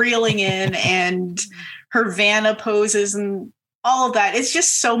like reeling in, and her Vanna poses and all of that. It's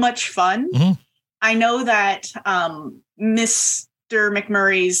just so much fun. I know that Mr.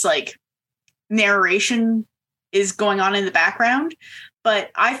 McMurray's like narration is going on in the background, but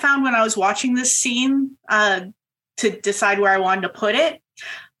I found when I was watching this scene to decide where I wanted to put it,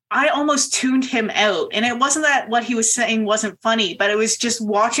 I almost tuned him out. And it wasn't that what he was saying wasn't funny, but it was just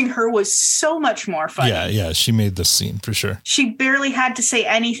watching her was so much more funny. Yeah, she made this scene for sure. She barely had to say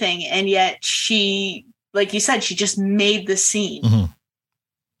anything, and yet she, like you said, she just made the scene.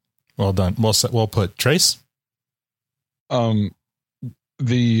 Well done. Well said. Well put. Trace? The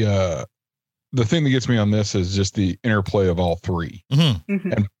thing that gets me on this is just the interplay of all three.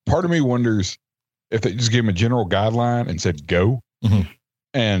 And part of me wonders if they just gave him a general guideline and said, go,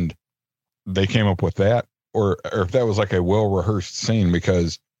 and they came up with that, or if that was like a well-rehearsed scene,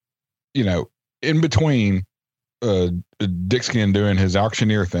 because, you know, in between Dickskin doing his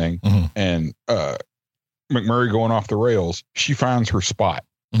auctioneer thing and McMurray going off the rails, she finds her spot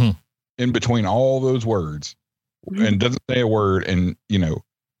in between all those words and doesn't say a word, and, you know,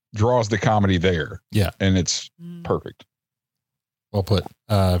 draws the comedy there. Yeah. And it's perfect. Well put.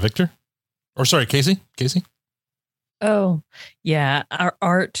 Victor? Or sorry, Kassie? Oh, yeah. Our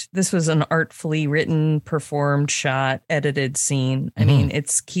art. This was an artfully written, performed, shot, edited scene. I mean,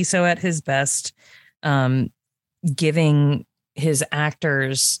 it's Kiso at his best, giving his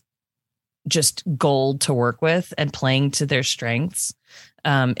actors just gold to work with and playing to their strengths.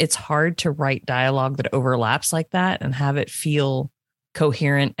 It's hard to write dialogue that overlaps like that and have it feel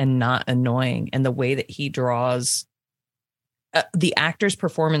coherent and not annoying. And the way that he draws the actor's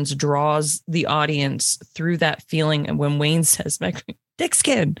performance draws the audience through that feeling. And when Wayne says,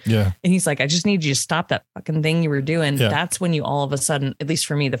 Dickskin, and he's like, I just need you to stop that fucking thing you were doing. That's when you all of a sudden, at least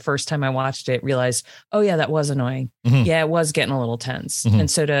for me, the first time I watched it, realized, oh yeah, that was annoying. Yeah, it was getting a little tense.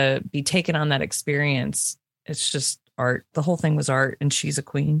 And so to be taken on that experience, it's just art. The whole thing was art, and she's a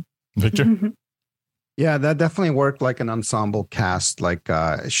queen. Victor? Yeah, that definitely worked like an ensemble cast. Like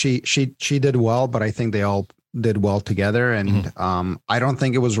she did well, but I think they all did well together. And I don't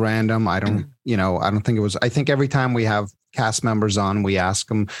think it was random. I don't think it was. I think every time we have cast members on, we ask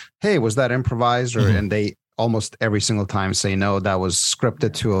them, hey, was that improvised? Or and they almost every single time say no, that was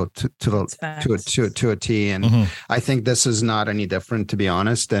scripted to a T. And I think this is not any different, to be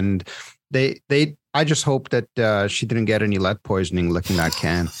honest. And I just hope that she didn't get any lead poisoning licking that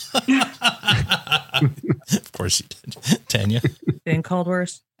can. Of course she did. Tanya? Been called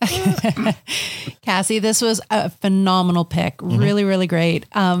worse. Kassie, this was a phenomenal pick. Really, really great.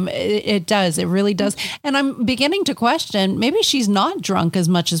 It really does. And I'm beginning to question, maybe she's not drunk as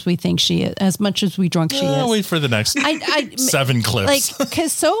much as we think she is, as much as we drunk she is. Wait for the next 7 clips. Like,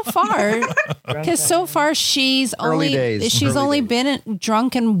 because so far she's only been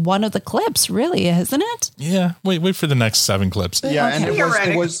drunk in one of the clips, really, isn't it? Yeah. Wait for the next 7 clips. Yeah, and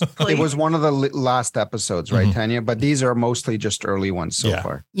it was one of the last episodes, right, Tanya? But these are mostly just early ones so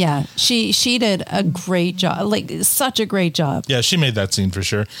far. Yeah, she did a great job, like such a great job. Yeah, she made that scene for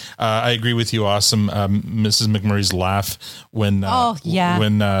sure. I agree with you. Awesome. Mrs. McMurray's laugh when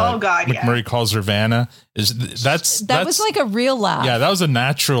McMurray calls her Vanna that was like a real laugh. Yeah, that was a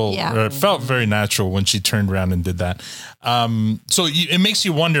natural. Or it felt very natural when she turned around and did that. So it makes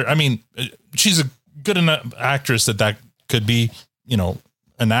you wonder. I mean, she's a good enough actress that could be,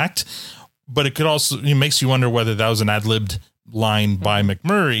 an act, but it makes you wonder whether that was an ad-libbed line by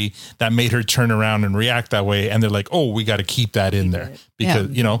McMurray that made her turn around and react that way. And they're like, oh, we got to keep that in there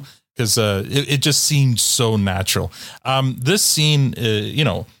because, it just seemed so natural. This scene,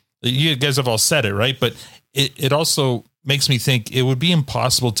 you guys have all said it, right? But it also makes me think it would be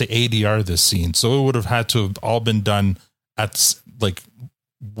impossible to ADR this scene. So it would have had to have all been done at like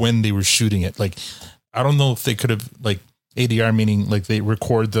when they were shooting it. Like, I don't know if they could have ADR, meaning like they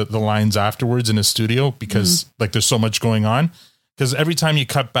record the lines afterwards in a studio because like there's so much going on. Because every time you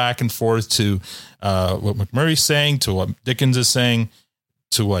cut back and forth to what McMurray's saying, to what Dickens is saying,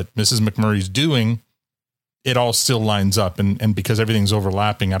 to what Mrs. McMurray's doing, it all still lines up. And because everything's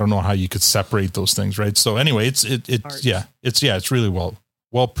overlapping, I don't know how you could separate those things, right? So anyway, it's really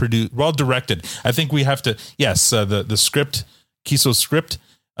well produced, well directed. I think we have to, the script, Kiso's script,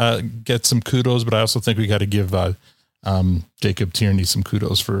 get some kudos, but I also think we got to give Jacob Tierney some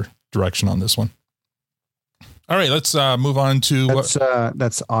kudos for direction on this one. All right, let's move on to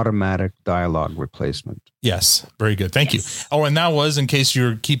that's automatic dialogue replacement. Yes, very good. Thank you. Oh, and that was, in case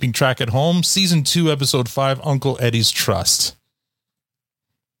you're keeping track at home, season 2, episode 5, Uncle Eddie's Trust.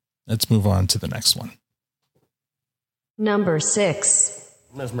 Let's move on to the next one. Number 6.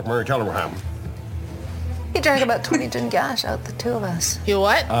 Miss McMurray, tell her what happened. He drank about 20 gin gash out the two of us. You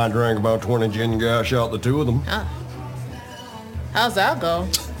what? I drank about 20 gin gash out the two of them. How's that go?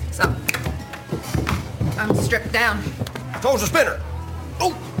 So, I'm stripped down. Toes the spinner.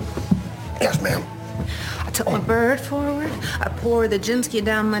 Oh, yes, ma'am. I took my bird forward. I pour the ginski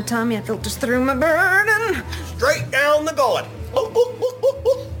down my tummy. It filters through my burden. Straight down the gullet.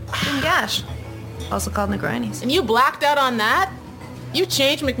 Gin gash, also called Negroni's. And you blacked out on that? You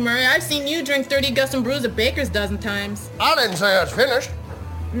changed, McMurray. I've seen you drink 30 Gus and Brews at Baker's a dozen times. I didn't say I was finished.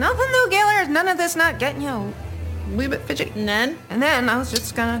 Nothing new, Gaylor. None of this not getting you a wee bit fidgety. And then? And then I was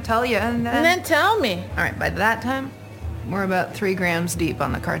just gonna tell you, and then tell me. All right, by that time, we're about 3 grams deep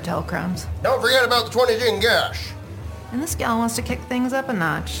on the cartel crumbs. Don't forget about the 20 gin gash. And this gal wants to kick things up a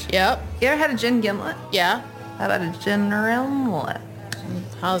notch. Yep. You ever had a gin gimlet? Yeah. How about a gin rimlet?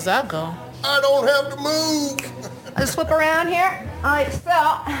 How's that go? I don't have to move. I just flip around here, like so.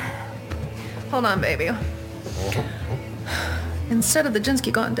 Hold on, baby. Instead of the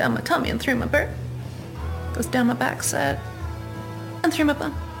ginski going down my tummy and through my bird, goes down my backside and through my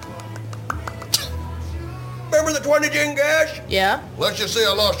bum. Remember the 20 gin gash? Yeah. Let's just say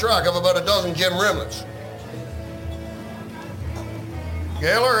I lost track of about a dozen gin rimlets.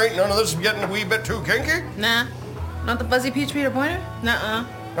 Gaylor, ain't none of this getting a wee bit too kinky? Nah. Not the fuzzy peach Peter Pointer? Nuh-uh.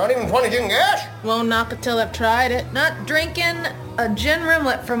 Not even 20 gin gash? Won't knock it till I've tried it. Not drinking a gin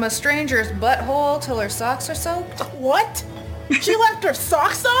rimlet from a stranger's butthole till her socks are soaked? What? She left her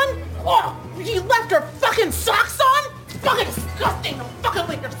socks on? Oh, she left her fucking socks on? Fucking disgusting. Don't fucking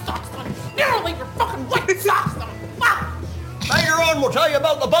leave your socks on. Never leave your fucking white socks on. Wow. Later on, we'll tell you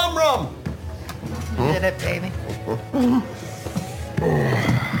about the bum rum. You did it, baby.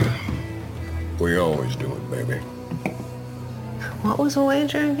 We always do it, baby. What was the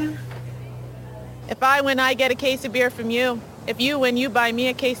wager again? If I win, I get a case of beer from you. If you win, you buy me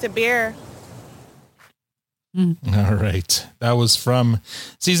a case of beer. All right. That was from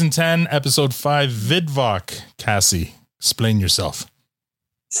season 10, episode 5, Vidvok. Kassie, explain yourself.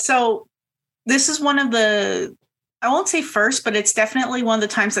 So this is one of the, I won't say first, but it's definitely one of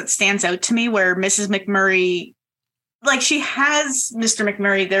the times that stands out to me where Mrs. McMurray, like she has Mr.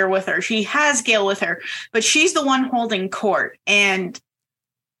 McMurray there with her. She has Gail with her, but she's the one holding court. And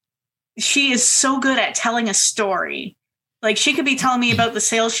she is so good at telling a story. Like she could be telling me about the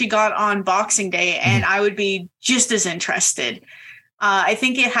sales she got on Boxing Day and I would be just as interested. I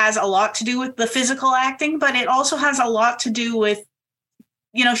think it has a lot to do with the physical acting, but it also has a lot to do with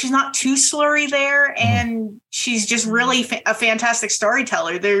she's not too slurry there, and she's just really a fantastic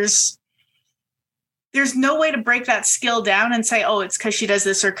storyteller. There's no way to break that skill down and say, oh, it's because she does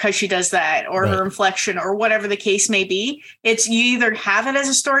this or because she does that, or her inflection, or whatever the case may be. It's you either have it as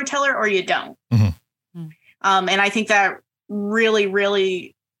a storyteller or you don't. Mm-hmm. And I think that really,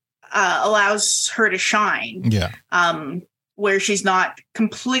 really allows her to shine. Yeah. Where she's not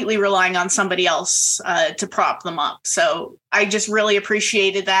completely relying on somebody else to prop them up. So I just really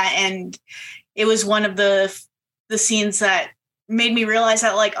appreciated that. And it was one of the scenes that made me realize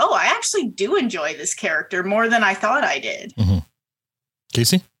that, like, oh, I actually do enjoy this character more than I thought I did. Mm-hmm.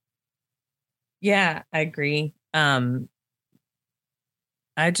 Kassie? Yeah, I agree. I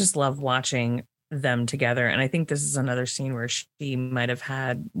just love watching them together. And I think this is another scene where she might have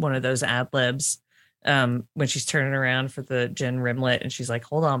had one of those ad libs when she's turning around for the gin rimlet and she's like,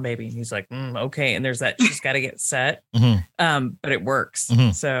 hold on, baby. And he's like, okay. And there's that, she's got to get set. But it works.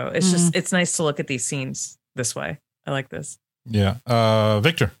 So it's just, it's nice to look at these scenes this way. I like this. Yeah.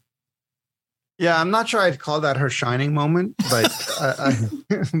 Victor. Yeah, I'm not sure I'd call that her shining moment, but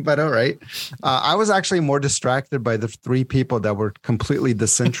but all right. I was actually more distracted by the three people that were completely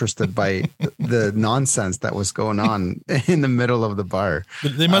disinterested by the nonsense that was going on in the middle of the bar.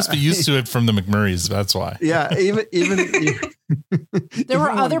 But they must be used to it from the McMurrays. That's why. Yeah, even there were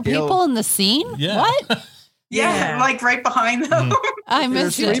other people in the scene. Yeah. What? Yeah, like right behind them. I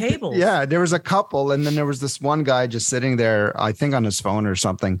missed the tables. Yeah, there was a couple, and then there was this one guy just sitting there, I think on his phone or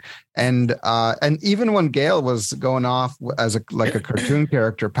something. And even when Gail was going off as a cartoon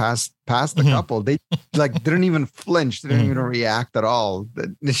character past the couple, they didn't even flinch, they didn't even react at all.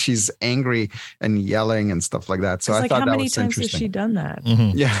 She's angry and yelling and stuff like that. So I thought that was interesting. How many times has she done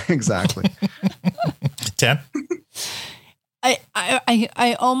that? Yeah, exactly. 10.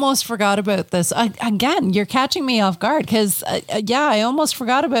 I almost forgot about this. Again, you're catching me off guard because, I almost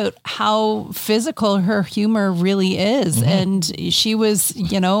forgot about how physical her humor really is. And she was,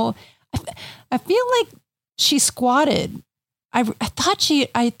 I feel like she squatted. I thought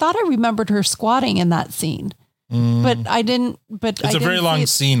I remembered her squatting in that scene, but I didn't. But it's a very long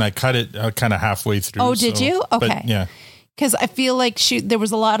scene. I cut it kind of halfway through. Oh, did you? Okay. But, yeah. Because I feel like there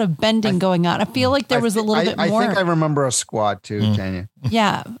was a lot of bending going on. I feel like there was a little bit more. I think I remember a squat too, Tanya.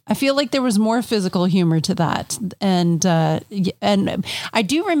 Yeah, I feel like there was more physical humor to that, and I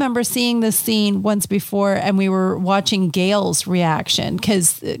do remember seeing this scene once before, and we were watching Gail's reaction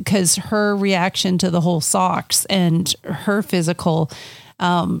because her reaction to the whole socks and her physical.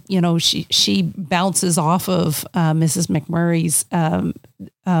 She bounces off of Mrs. McMurray's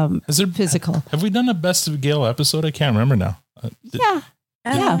physical. Have we done a Best of Gail episode? I can't remember now.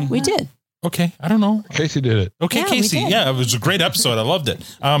 Yeah, we did. Okay, I don't know. Kassie did it. Okay, yeah, Kassie. Yeah, it was a great episode. I loved it.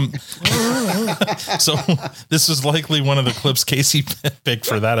 So this was likely one of the clips Kassie picked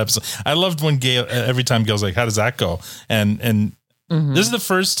for that episode. I loved when Gail, every time Gail's like, how does that go? And this is the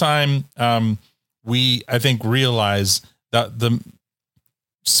first time we, I think, realize that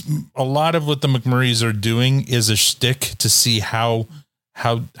a lot of what the McMurrays are doing is a shtick to see how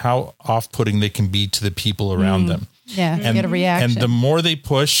off-putting they can be to the people around them. Yeah, and get a reaction. And the more they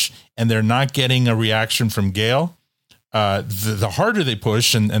push and they're not getting a reaction from Gail, the harder they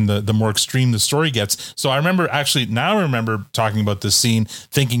push and the more extreme the story gets. So I remember talking about this scene,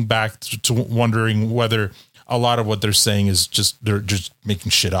 thinking back to wondering whether a lot of what they're saying is they're just making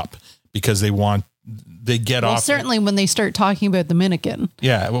shit up because they get off. Certainly when they start talking about the Dominican.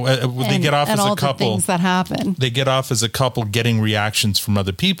 Yeah. They get off as a couple. The things that happen. They get off as a couple getting reactions from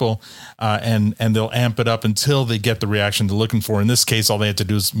other people and they'll amp it up until they get the reaction they're looking for. In this case, all they had to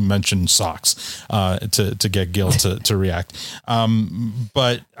do is mention socks to get Gail to react.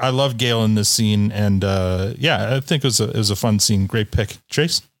 But I love Gail in this scene. And I think it was a fun scene. Great pick.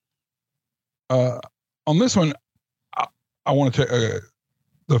 Trace? On this one, I want to take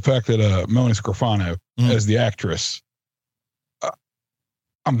the fact that Melanie Scrofano as the actress,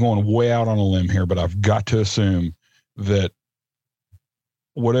 I'm going way out on a limb here, but I've got to assume that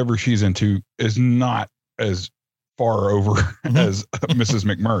whatever she's into is not as far over as Mrs.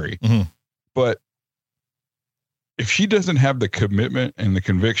 McMurray. But if she doesn't have the commitment and the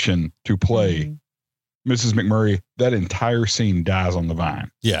conviction to play Mrs. McMurray, that entire scene dies on the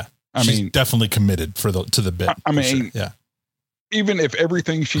vine. Yeah. She's definitely committed to the bit. I mean, sure. Yeah. Even if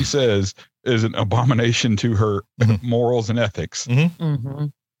everything she says is an abomination to her morals and ethics,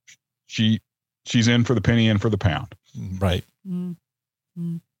 she's in for the penny, in for the pound. Right.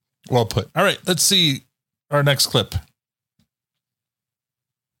 Well put. All right. Let's see our next clip.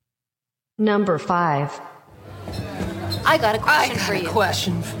 Number 5. I got a question for you.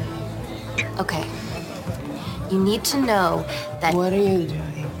 Question. Okay. You need to know that... What are you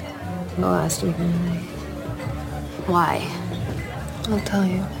doing the last week and a night? Why? I'll tell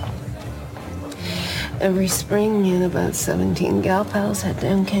you. Every spring, me and about 17 gal pals head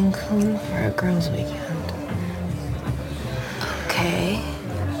down Cancun for a girls' weekend. Okay.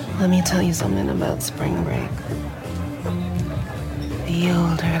 Let me tell you something about spring break. The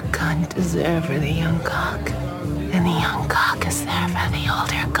older cunt is there for the young cock, and the young cock is there for the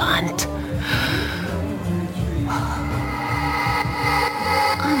older cunt.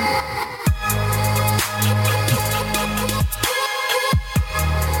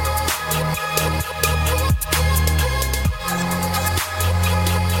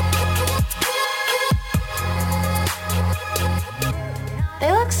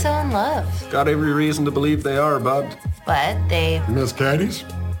 They look so in love. Got every reason to believe they are, bud. But they... Miss Katie's?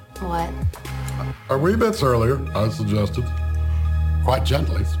 What? A wee bits earlier, I suggested, quite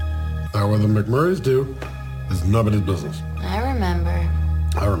gently, that what the McMurrays do is nobody's business. I remember.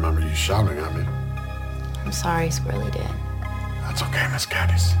 I remember you shouting at me. I'm sorry, Squirrely did. That's okay, Miss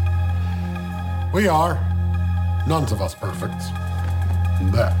Katie's. We are, none of us perfect.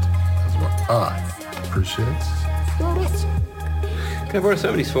 And that is what I appreciate. Can I borrow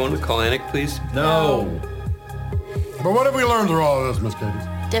somebody's phone to call Anik, please? No. But what have we learned through all of this, Miss Katie?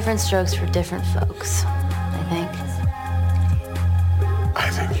 Different strokes for different folks, I think. I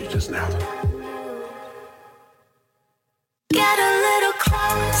think you just nailed it. Get a little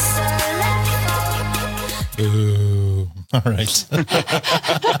closer, let's go. Ooh. All right.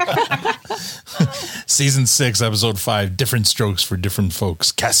 Season 6, episode 5, different strokes for different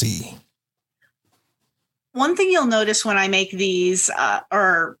folks. Kassie. One thing you'll notice when I make these,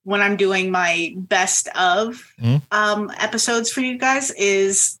 or when I'm doing my best of episodes for you guys,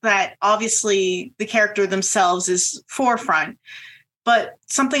 is that obviously the character themselves is forefront. But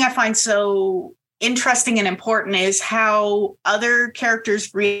something I find so interesting and important is how other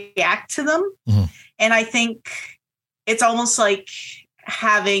characters react to them. Mm-hmm. And I think it's almost like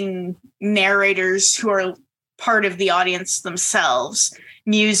having narrators who are part of the audience themselves,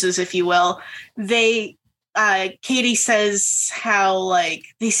 muses, if you will. Katie says how like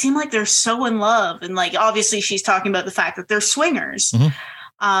they seem like they're so in love, and like obviously she's talking about the fact that they're swingers.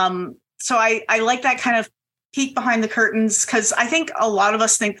 Mm-hmm. So I like that kind of peek behind the curtains, because I think a lot of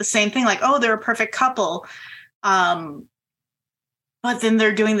us think the same thing, like, oh, they're a perfect couple, but then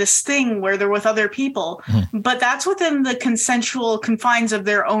they're doing this thing where they're with other people. Mm-hmm. But that's within the consensual confines of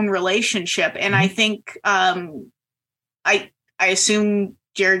their own relationship, and mm-hmm. I think I assume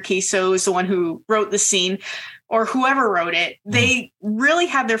Jared Kiso is the one who wrote the scene, or whoever wrote it. They really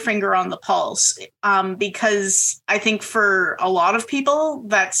had their finger on the pulse, because I think for a lot of people,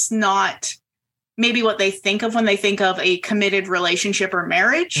 that's not maybe what they think of when they think of a committed relationship or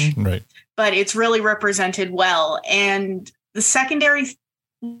marriage, right? But it's really represented well. And the secondary,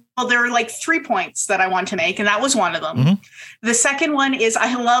 well, there are like 3 points that I want to make, and that was one of them. Mm-hmm. The second one is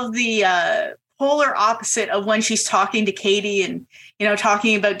I love the polar opposite of when she's talking to Katie and, you know,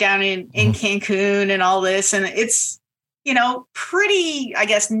 talking about down in Cancun and all this. And it's, you know, pretty, I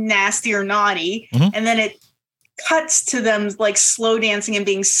guess, nasty or naughty. Mm-hmm. And then it cuts to them like slow dancing and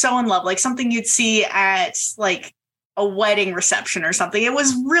being so in love, like something you'd see at like a wedding reception or something. It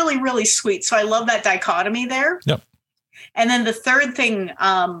was really, really sweet. So I love that dichotomy there. Yep. And then the third thing,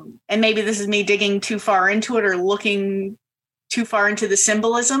 and maybe this is me digging too far into it or looking too far into the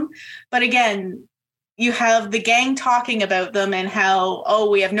symbolism, but again, you have the gang talking about them and how, oh,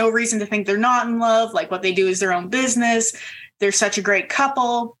 we have no reason to think they're not in love. Like what they do is their own business. They're such a great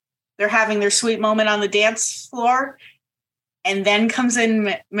couple. They're having their sweet moment on the dance floor. And then comes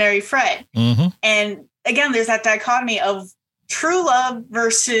in Mary Fred. Mm-hmm. And again, there's that dichotomy of true love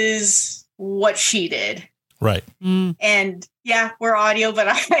versus what she did. Right. And yeah, we're audio, but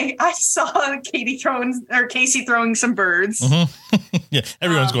I saw Kassie throwing some birds. Mm-hmm. Yeah,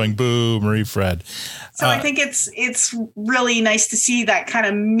 everyone's going boo, Marie Fred. So I think it's really nice to see that kind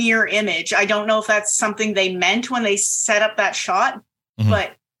of mirror image. I don't know if that's something they meant when they set up that shot, mm-hmm.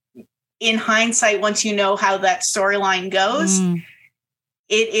 but in hindsight, once you know how that storyline goes,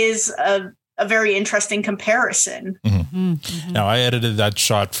 it is a very interesting comparison. Mm-hmm. Mm-hmm. Now, I edited that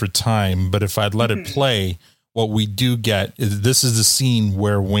shot for time, but if I'd let it play, what we do get is this is the scene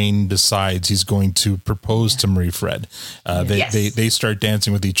where Wayne decides he's going to propose to Marie Fred. They start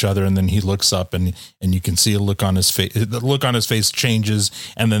dancing with each other, and then he looks up and you can see a look on his face. The look on his face changes.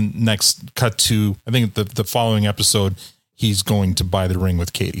 And then next cut to, I think the following episode, he's going to buy the ring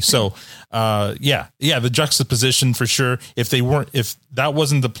with Katie. So, the juxtaposition for sure. If that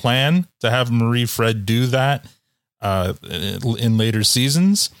wasn't the plan to have Marie Fred do that, in later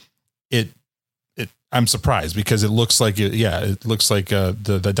seasons, I'm surprised because it looks like it looks like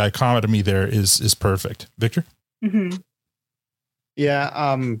the dichotomy there is perfect. Victor? Mm-hmm.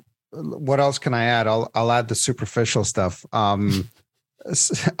 Yeah. What else can I add? I'll add the superficial stuff. I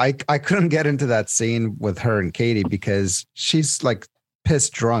couldn't get into that scene with her and Katie because she's like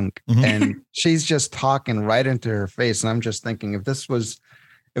pissed drunk and she's just talking right into her face. And I'm just thinking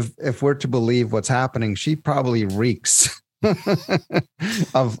if we're to believe what's happening, she probably reeks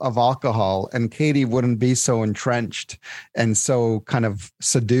of alcohol, and Katie wouldn't be so entrenched and so kind of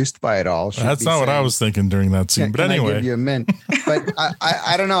seduced by it all. That's not what I was thinking during that scene. But anyway, I give you a mint. But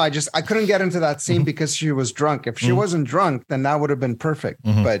I don't know. I couldn't get into that scene because she was drunk. If she wasn't drunk, then that would have been perfect.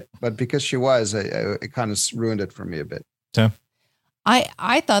 But because she was, it kind of ruined it for me a bit. Yeah.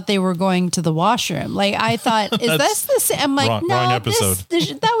 I thought they were going to the washroom. Like I thought, is this the same? I'm like, wrong episode.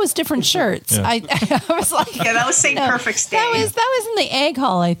 That was different shirts. Yeah. I was like, yeah, that was St. Perfect's Day. That was in the egg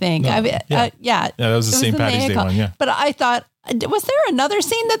hall, I think. No. That was the St. Patty's Day one. Yeah, but I thought, was there another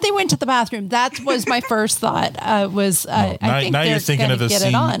scene that they went to the bathroom? That was my first thought. I think now you're thinking of the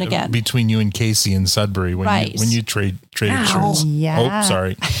scene again between you and Kassie in Sudbury when you traded shirts. Yeah. Oh,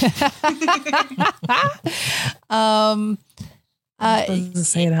 sorry. Doesn't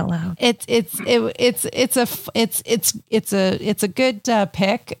say it out loud. It's a good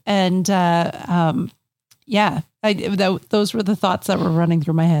pick, and those were the thoughts that were running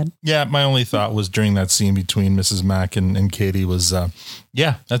through my head. Yeah, my only thought was during that scene between Mrs. Mack and Katie was,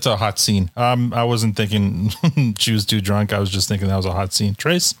 that's a hot scene. I wasn't thinking she was too drunk. I was just thinking that was a hot scene.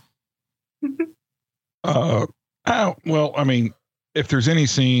 Trace? Well, I mean, if there's any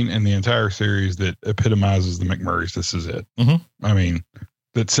scene in the entire series that epitomizes the McMurrays, this is it. I mean,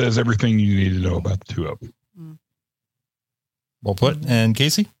 that says everything you need to know about the two of them. Well put. And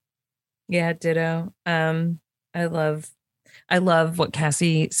Kassie? Yeah, ditto. I love what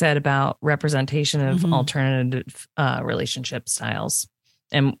Kassie said about representation of alternative relationship styles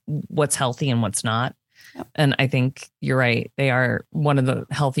and what's healthy and what's not. Yep. And I think you're right. They are one of the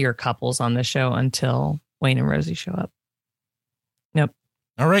healthier couples on the show until Wayne and Rosie show up. Yep.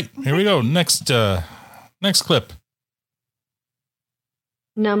 All right, here we go. Next clip.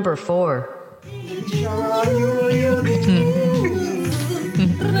 Number 4. She's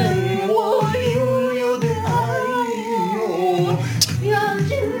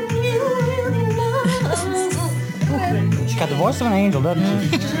got the voice of an angel,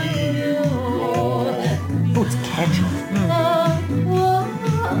 doesn't she? Oh, it's catchy.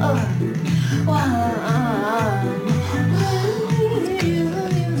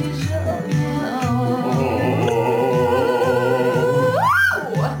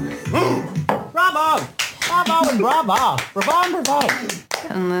 Bravo.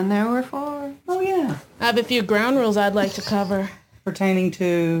 And then there were 4. Oh, yeah. I have a few ground rules I'd like to cover. Pertaining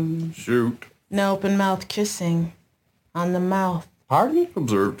to? Shoot. No open mouth kissing. On the mouth. Pardon?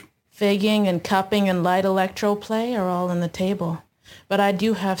 Observed. Figging and cupping and light electro play are all on the table. But I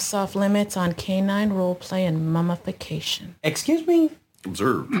do have soft limits on canine role play and mummification. Excuse me?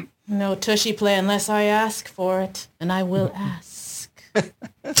 Observed. No tushy play unless I ask for it. And I will ask for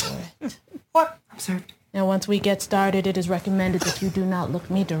it. What? Observed. Now, once we get started, it is recommended that you do not look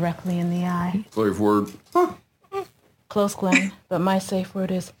me directly in the eye. Safe word. Huh. Close, Glenn, but my safe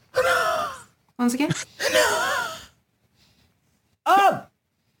word is... Once again? Oh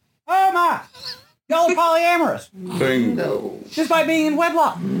my! Y'all are polyamorous. Bingo. Just by being in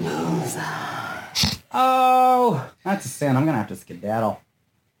wedlock. Oh, that's a sin. I'm going to have to skedaddle.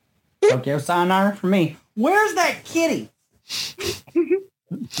 Tokyo sayonara for me. Where's that kitty?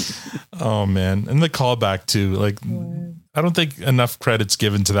 Oh man, and the callback too. Like, I don't think enough credit's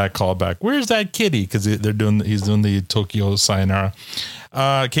given to that callback. Where's that kitty? Because he's doing the Tokyo sayonara.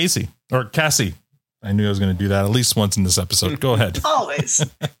 Kassie. I knew I was going to do that at least once in this episode. Go ahead. Always.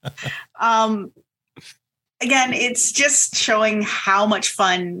 Again, it's just showing how much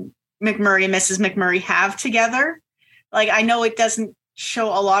fun McMurray and Mrs. McMurray have together. Like, I know it doesn't show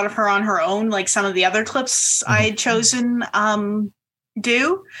a lot of her on her own, like some of the other clips I had chosen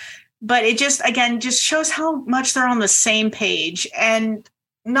do, but it just shows how much they're on the same page. And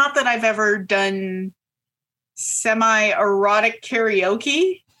not that I've ever done semi-erotic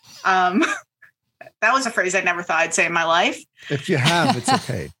karaoke. That was a phrase I never thought I'd say in my life. If you have, it's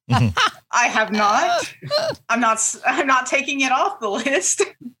okay. I have not. I'm not taking it off the list.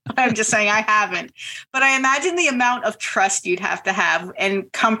 I'm just saying I haven't. But I imagine the amount of trust you'd have to have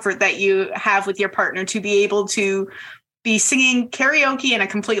and comfort that you have with your partner to be able to be singing karaoke in a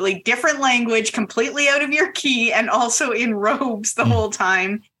completely different language, completely out of your key, and also in robes the whole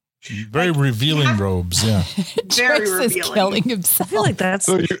time. Very revealing robes, yeah. Very Joyce is killing himself. I feel like that's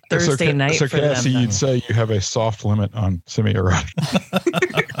Thursday night so for Kassie, them. you'd say you have a soft limit on semi-erotic.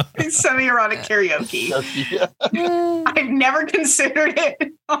 Semi-erotic karaoke. I've never considered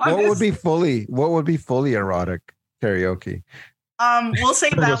it. What would be fully erotic karaoke? We'll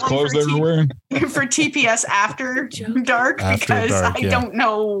save that one clothes they were wearing for TPS after dark because I don't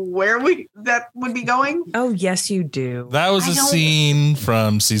know where that would be going. Oh, yes, you do. That was a scene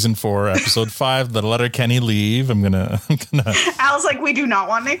from season 4, episode 5, the Letterkenny leave. I'm gonna. Al's like, we do not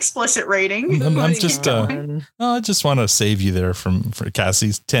want an explicit rating. I'm just. I just want to save you there for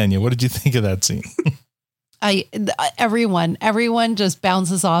Kassie's. Tanya, what did you think of that scene? Everyone just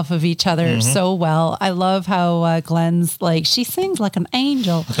bounces off of each other so well. I love how Glenn's like, she sings like an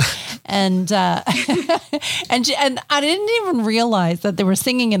angel. and and I didn't even realize that they were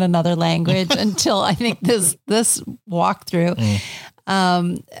singing in another language until I think this walkthrough.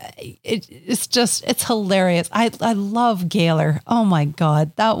 It's hilarious. I love Gaylor. Oh my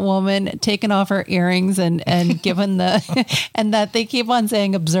God, that woman taking off her earrings and given and that they keep on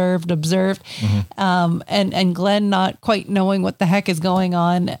saying observed. And Glenn not quite knowing what the heck is going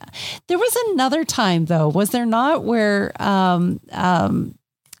on. There was another time though, was there not, where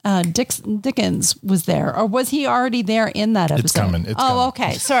Dickens was there, or was he already there in that episode? It's coming.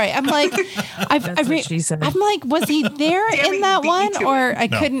 Okay. Sorry. I'm like, I'm like, was he there in that one, or I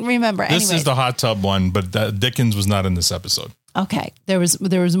couldn't remember. This is the hot tub one, but Dickens was not in this episode. Okay, there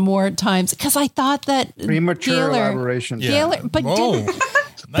was more times because I thought that premature elaboration. Gaylor, but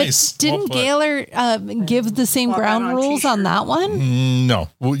nice. Didn't Gaylor give the same ground rules on that one? No,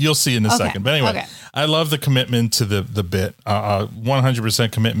 well, you'll see in a second. But anyway, I love the commitment to the bit.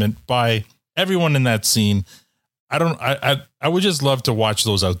 100% commitment by everyone in that scene. I would just love to watch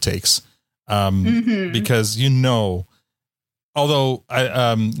those outtakes because although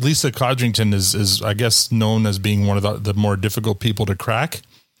Lisa Codrington is I guess known as being one of the more difficult people to crack,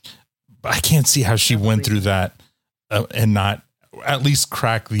 but I can't see how she went through that and not at least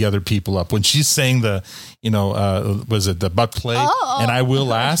crack the other people up when she's saying was it the butt play? And I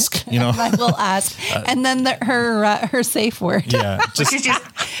will ask, I will ask. And then her safe word. Yeah.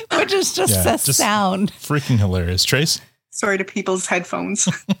 Which is just a sound. Freaking hilarious. Trace? Sorry to people's headphones.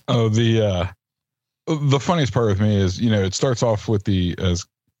 Oh, the funniest part with me is, it starts off with as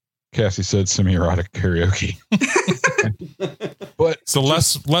Kassie said, semi-erotic karaoke. But it's the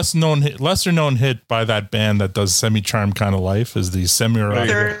lesser known hit by that band that does Semi-Charm Kind of Life is the semi-erotic.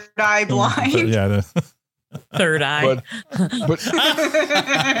 Third Eye Blind. Yeah. Third Eye. But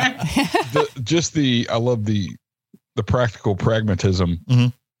I love the practical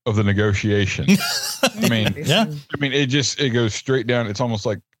pragmatism of the negotiation. I mean, it goes straight down. It's almost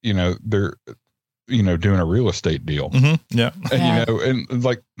like, they're doing a real estate deal. Yeah. And, and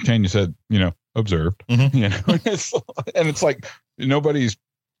like Tanya said, observed, and it's like, nobody's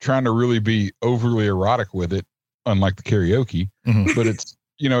trying to really be overly erotic with it, unlike the karaoke, but it's,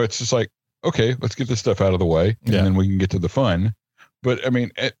 it's just like, okay, let's get this stuff out of the way and then we can get to the fun. But I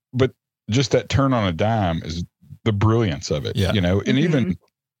mean, but just that turn on a dime is the brilliance of it, and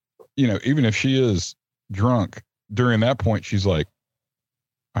even if she is drunk during that point, she's like,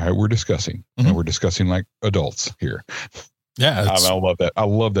 all right, we're discussing, and we're discussing like adults here. Yeah. I love that. I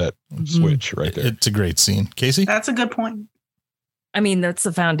love that switch right there. It's a great scene. Kassie? That's a good point. I mean, that's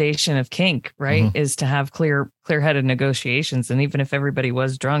the foundation of kink, right? Is to have clear-headed negotiations. And even if everybody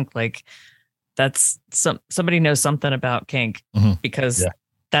was drunk, like that's somebody knows something about kink because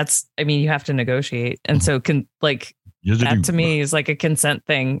you have to negotiate. And so that to me is like a consent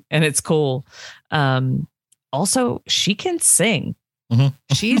thing and it's cool. Also, she can sing.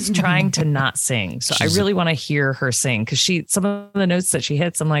 She's trying to not sing. So I really want to hear her sing because some of the notes that she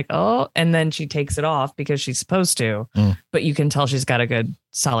hits, I'm like, oh, and then she takes it off because she's supposed to, but you can tell she's got a good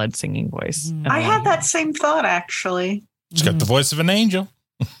solid singing voice. I had that same thought actually. She's got the voice of an angel.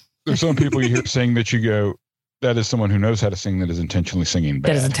 There's some people you hear sing that you go, that is someone who knows how to sing that is intentionally singing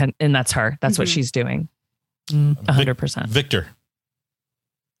bad. That is and that's her. That's what she's doing. 100%. Victor.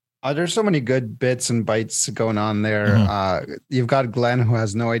 There's so many good bits and bites going on there. You've got Glenn who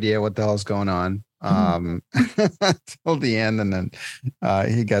has no idea what the hell's going on till the end, and then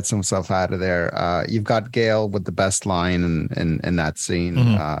he gets himself out of there. You've got Gail with the best line in that scene.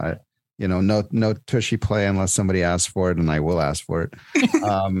 No tushy play unless somebody asks for it, and I will ask for it.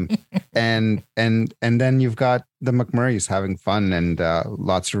 And then you've got the McMurrays having fun and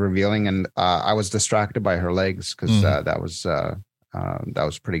lots of revealing. And I was distracted by her legs because that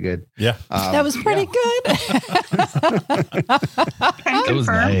was pretty good. Yeah. That was pretty good. That was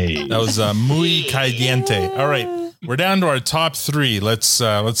nice. That was muy caliente. All right. We're down to our top 3. Let's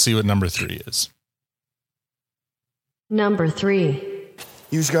see what number 3 is. Number 3.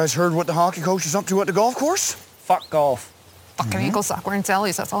 You guys heard what the hockey coach is up to at the golf course? Fuck golf. Fucking ankle sock wearing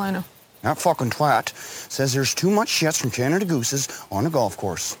Sally's, that's all I know. That fucking twat says there's too much shit from Canada Gooses on the golf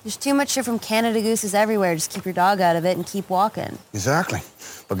course. There's too much shit from Canada Gooses everywhere. Just keep your dog out of it and keep walking. Exactly.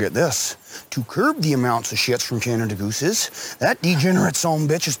 But get this. To curb the amounts of shits from Canada Gooses, that degenerate son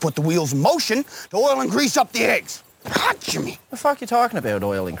bitch has put the wheels in motion to oil and grease up the eggs. Hot Jimmy. The fuck you talking about,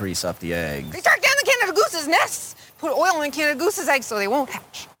 oil and grease up the eggs? They start down the Canada Goose's nests. Put oil in Canada Goose's eggs so they won't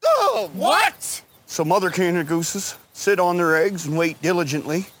hatch. Oh, what? So mother Canada Gooses sit on their eggs and wait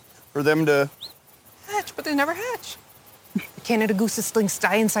diligently for them to hatch, but they never hatch. The Canada Goose's slings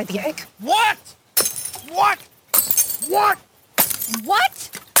die inside the egg. What? What? What?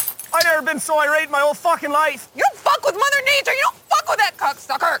 What? I've never been so irate in my whole fucking life. You don't fuck with Mother Nature. You don't fuck with that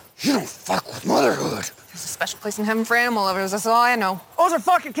cocksucker. You don't fuck with motherhood. There's a special place in heaven for animal lovers. That's all I know. Those are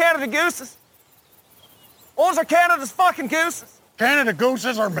fucking Canada Gooses. Those are Canada's fucking gooses. Canada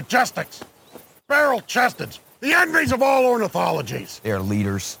Gooses are majestics. Barrel-chested. The envies of all ornithologies. They are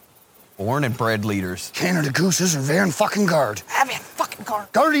leaders. Born and bred leaders. Canada Gooses are Van fucking Guard. Van fucking Guard.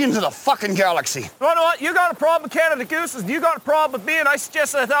 Guardians of the fucking galaxy. You know what? You got a problem with Canada Gooses, and you got a problem with me, and I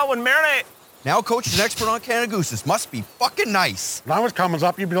suggest that one marinate. Now Coach is an expert on Canada Gooses. Must be fucking nice. Now it comes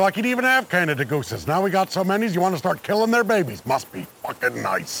up, you'd be lucky to even have Canada Gooses. Now we got so many, you want to start killing their babies. Must be fucking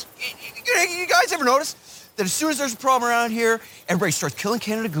nice. You guys ever notice that as soon as there's a problem around here, everybody starts killing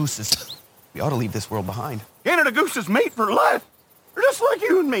Canada Gooses? We ought to leave this world behind. Canada Gooses mate for life. They're just like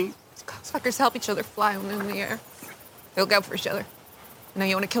you and me. These cocksuckers help each other fly when they're in the air. They look out for each other. Now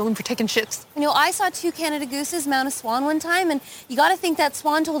you want to kill them for taking shits? You know, I saw 2 Canada Gooses mount a swan one time, and you got to think that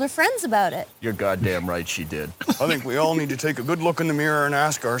swan told her friends about it. You're goddamn right she did. I think we all need to take a good look in the mirror and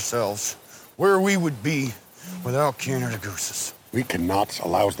ask ourselves where we would be without Canada Gooses. We cannot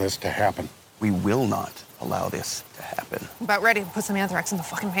allow this to happen. We will not allow this to happen. I'm about ready to put some anthrax in the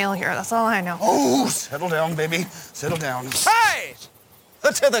fucking mail here. That's all I know. Oh, settle down, baby. Settle down. Hey!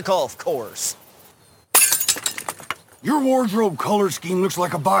 To the golf course. Your wardrobe color scheme looks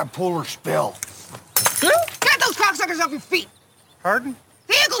like a bipolar spell. Get those cocksuckers off your feet. Pardon?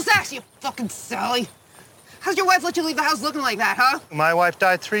 The ankle sacks, you fucking Sally. How's your wife let you leave the house looking like that, huh? My wife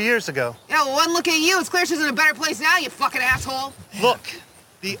died 3 years ago. Yeah, well, one look at you. It's clear she's in a better place now, you fucking asshole. Look,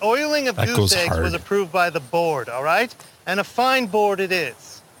 the oiling of goose eggs was approved by the board, all right? And a fine board it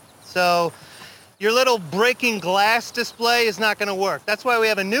is. So your little breaking glass display is not going to work. That's why we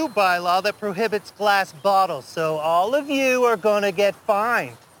have a new bylaw that prohibits glass bottles. So all of you are going to get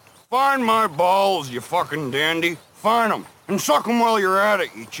fined. Fine my balls, you fucking dandy. Fine them. And suck them while you're at it,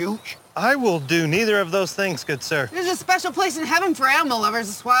 you chooch. I will do neither of those things, good sir. There's a special place in heaven for animal lovers.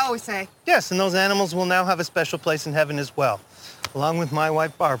 That's what I always say. Yes, and those animals will now have a special place in heaven as well, along with my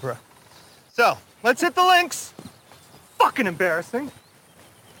wife, Barbara. So, let's hit the links. Fucking embarrassing.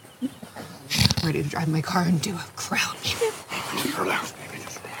 I'm ready to drive my car and do a crown.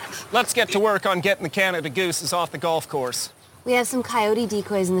 Let's get to work on getting the Canada Gooses off the golf course. We have some coyote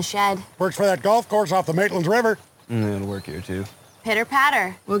decoys in the shed. Works for that golf course off the Maitlands River. It'll work here, too. Pitter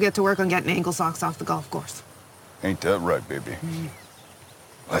patter. We'll get to work on getting ankle socks off the golf course. Ain't that right, baby?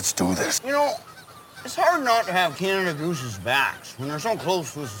 Let's do this. You know, it's hard not to have Canada Goose's backs when they're so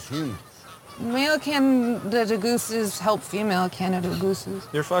close to us as humans. Male Canada Gooses help female Canada Gooses.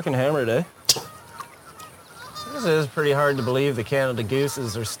 You're fucking hammered, eh? This is pretty hard to believe the Canada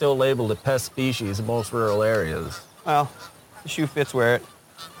Gooses are still labeled a pest species in most rural areas. Well, the shoe fits, wear it.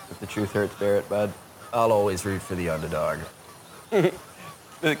 If the truth hurts, bear it, bud. I'll always root for the underdog.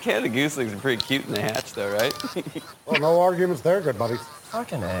 The Canada Gooselings are pretty cute in the hatch, though, right? Well, no arguments there, good buddy.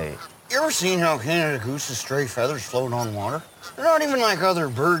 Fucking A. You ever seen how Canada Goose's stray feathers float on water? They're not even like other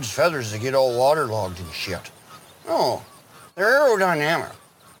birds' feathers that get all waterlogged and shit. No, they're aerodynamic,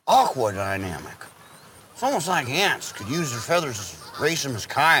 aquadynamic. It's almost like ants could use their feathers to race them as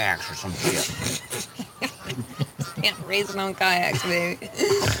kayaks or some shit. Can't race no kayaks, baby.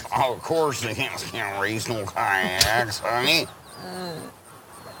 Oh, of course they can't race no kayaks, honey.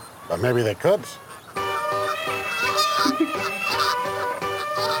 But maybe they could.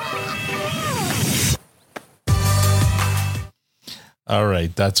 All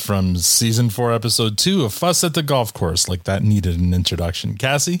right, that's from season 4, episode 2 of Fuss at the Golf Course. Like that needed an introduction.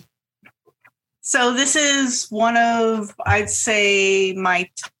 Kassie? So this is one of, I'd say, my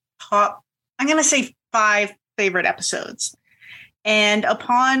top, I'm going to say 5 favorite episodes. And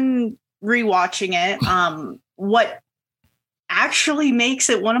upon rewatching it, what actually makes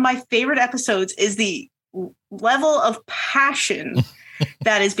it one of my favorite episodes is the level of passion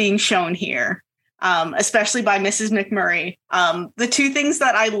that is being shown here. especially by Mrs. McMurray. The two things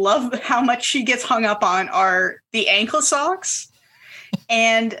that I love how much she gets hung up on are the ankle socks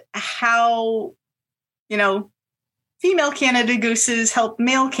and how, female Canada gooses help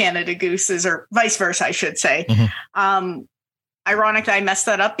male Canada gooses, or vice versa, I should say. Ironic that I messed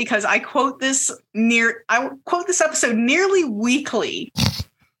that up because I quote this episode nearly weekly.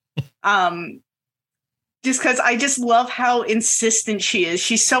 Just because I just love how insistent she is.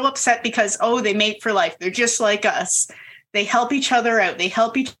 She's so upset because, they mate for life. They're just like us. They help each other out. They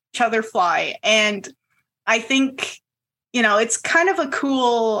help each other fly. And I think, it's kind of a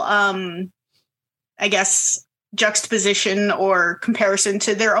cool, I guess, juxtaposition or comparison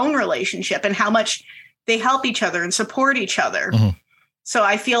to their own relationship and how much they help each other and support each other. So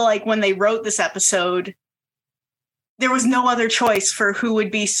I feel like when they wrote this episode, there was no other choice for who would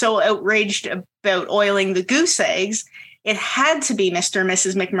be so outraged about oiling the goose eggs. It had to be Mr. and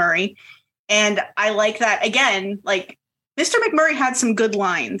Mrs. McMurray. And I like that. Again, like Mr. McMurray had some good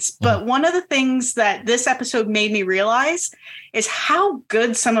lines, but one of the things that this episode made me realize is how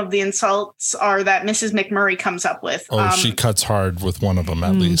good some of the insults are that Mrs. McMurray comes up with. She cuts hard with one of them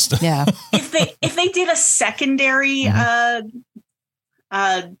at least. Yeah. If they did a secondary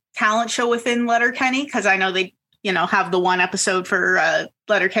talent show within Letterkenny, because I know they have the one episode for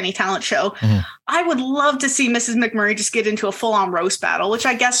Letterkenny talent show. I would love to see Mrs. McMurray just get into a full-on roast battle, which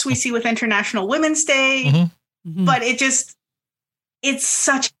I guess we see with International Women's Day. But it's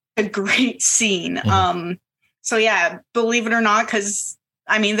such a great scene. So yeah, believe it or not, because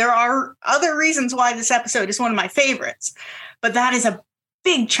there are other reasons why this episode is one of my favorites, but that is a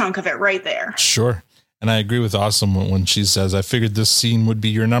big chunk of it right there. Sure. And I agree with Awesome when she says, I figured this scene would be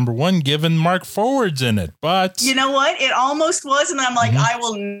your number one given Mark Forward's in it, but you know what? It almost was. And I'm like, I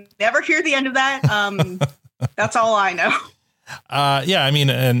will never hear the end of that. That's all I know.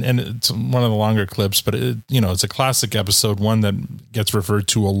 And it's one of the longer clips, but it's a classic episode, one that gets referred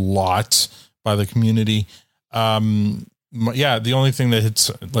to a lot by the community. The only thing that hits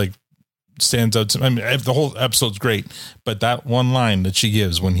stands out to the whole episode's great, but that one line that she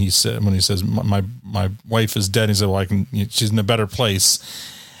gives when he says my wife is dead, he said, well, she's in a better place.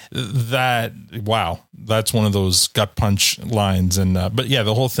 That's one of those gut punch lines. And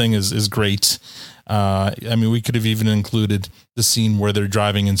the whole thing is great. We could have even included the scene where they're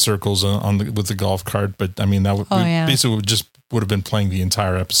driving in circles with the golf cart, but basically would have been playing the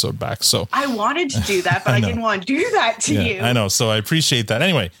entire episode back. So I wanted to do that, but I didn't want to do that to you. I know. So I appreciate that.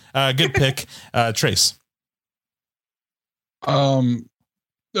 Anyway, good pick. Trace. This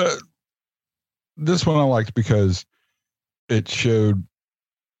one I liked because it showed,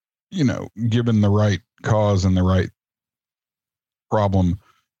 given the right cause and the right problem,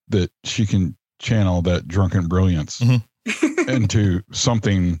 that she can channel that drunken brilliance into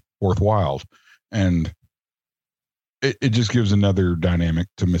something worthwhile. And it just gives another dynamic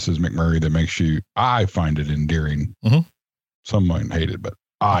to Mrs. McMurray that makes I find it endearing. Some might hate it, but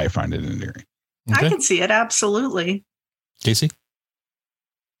I find it endearing. Okay. I can see it. Absolutely. Kassie?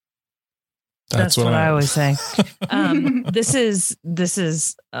 That's what I always say. This is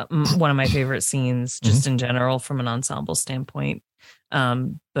one of my favorite scenes just in general from an ensemble standpoint.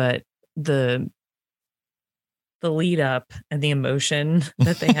 But the lead up and the emotion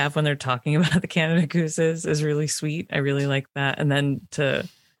that they have when they're talking about the Canada Gooses is really sweet. I really like that. And then to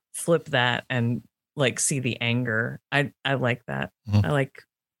flip that and see the anger, I like that. I like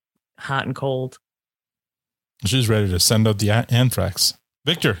hot and cold. She's ready to send out the anthrax.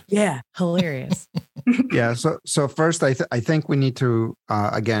 Victor. Yeah. Hilarious. Yeah. So first I think we need to,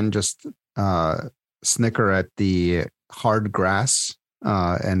 again, just snicker at the hard grass.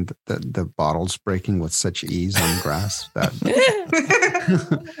 And the bottles breaking with such ease on grass that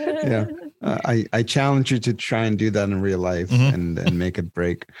I challenge you to try and do that in real life and make it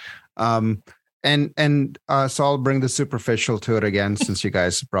break. So I'll bring the superficial to it again, since you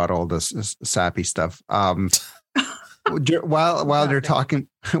guys brought all this sappy stuff. While they're talking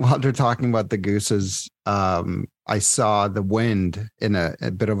about the gooses, I saw the Wind in a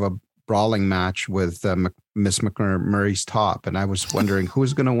bit of a brawling match with Miss McMurray's top, and I was wondering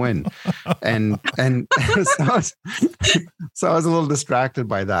who's going to win, and so I was a little distracted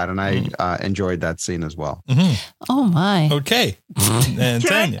by that, and I enjoyed that scene as well. Oh my! Okay, and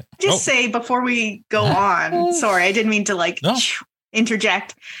can I just say before we go on? Sorry, I didn't mean to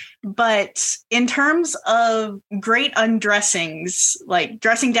interject, but in terms of great undressings,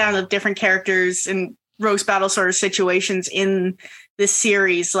 dressing down of different characters in roast battle sort of situations in this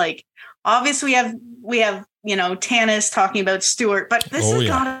series, obviously we have Tanis talking about Stuart, but this has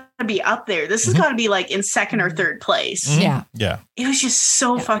got to be up there. This has got to be in second or third place. Yeah. It was just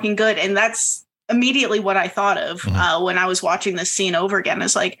so fucking good. And that's immediately what I thought of when I was watching this scene over again.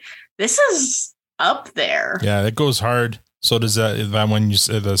 Is like, this is up there. Yeah, it goes hard. So does that one you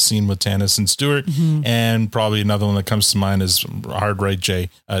said, the scene with Tanis and Stewart, and probably another one that comes to mind is Hard Right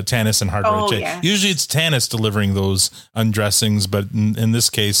Jay, Tanis and Hard Right Jay. Yeah. Usually it's Tanis delivering those undressings, but in this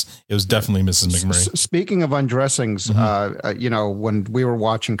case, it was definitely Mrs. McMurray. Speaking of undressings, when we were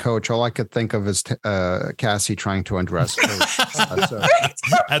watching Coach, all I could think of is Kassie trying to undress Coach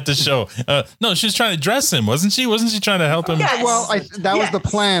at the show. No, she was trying to dress him, wasn't she? Wasn't she trying to help him? Yes. Well, that was the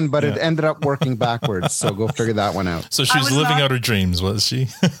plan, but it ended up working backwards. So go figure that one out. So she was living out her dreams, was she?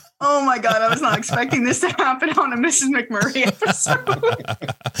 Oh my God, I was not expecting this to happen on a Mrs. McMurray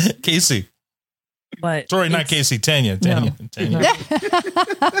episode. Casey. But sorry, not Casey, Tanya. Tanya.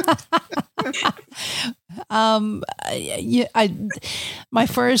 My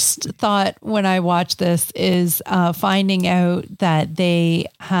first thought when I watched this is finding out that they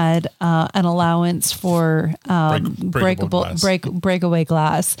had an allowance for breakaway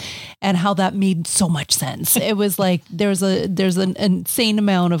glass, and how that made so much sense. It was like there's an insane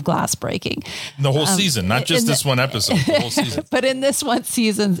amount of glass breaking. The whole season, not just this one episode, the whole season. But in this one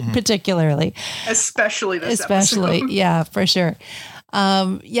season particularly. Especially this episode. Yeah, for sure.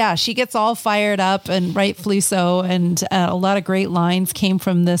 She gets all fired up, and rightfully so. And a lot of great lines came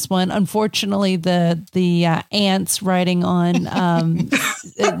from this one. Unfortunately, the ants riding on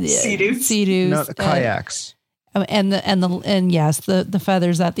sea-doos, kayaks, and the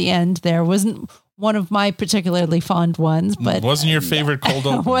feathers at the end there wasn't one of my particularly fond ones, but wasn't your favorite cold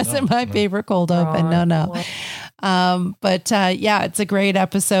open? Wasn't my favorite cold open. No. It's a great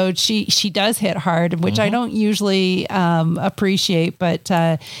episode. She does hit hard, which I don't usually appreciate, but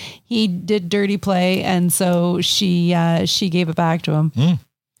he did dirty play, and so she gave it back to him. All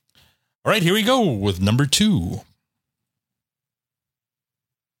right, here we go with number 2.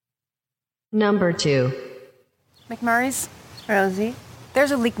 Number 2. McMurray's, Rosie.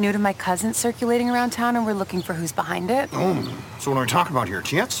 There's a leaked nude of my cousin circulating around town, and we're looking for who's behind it. Oh, so what are we talking about here?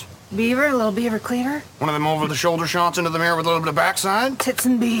 Tits? Beaver, a little beaver cleaver. One of them over-the-shoulder shots into the mirror with a little bit of backside? Tits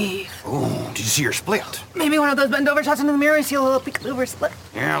and beef. Oh, did you see her split? Maybe one of those bend-over shots into the mirror, you see a little peek-over split.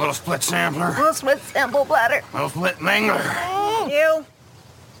 Yeah, a little split sampler. A little split sample bladder. A little split mangler. You.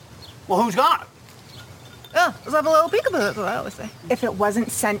 Well, who's got it? Oh, let's have a little peekaboo, that's what I always say. If it wasn't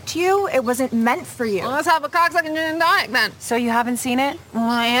sent to you, it wasn't meant for you. Well, let's have a cocksucking gin and tonic then. So you haven't seen it? Well,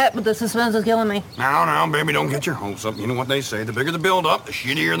 not yet, but the suspense is killing me. Now, baby, don't get your hopes up. You know what they say, the bigger the build-up, the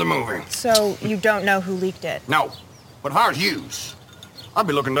shittier the movie. So you don't know who leaked it? No, but if I was yous, I'd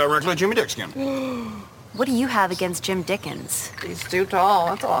be looking directly at Jimmy Dickskin. What do you have against Jim Dickens? He's too tall,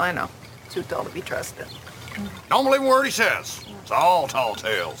 that's all I know. Too tall to be trusted. Don't believe a word he says. It's all tall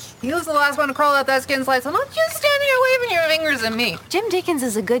tales. He was the last one to crawl out that skin slice, so don't you stand here waving your fingers at me. Jim Dickens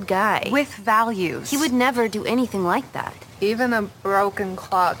is a good guy. With values. He would never do anything like that. Even a broken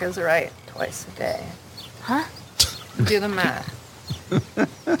clock is right twice a day. Huh? Do the math.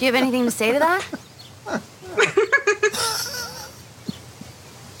 Do you have anything to say to that?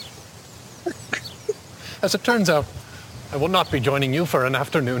 As it turns out, I will not be joining you for an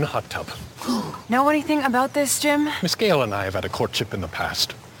afternoon hot tub. Know anything about this, Jim? Miss Gale and I have had a courtship in the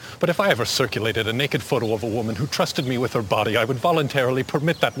past. But if I ever circulated a naked photo of a woman who trusted me with her body, I would voluntarily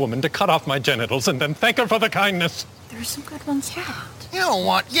permit that woman to cut off my genitals and then thank her for the kindness. There's some good ones here. You know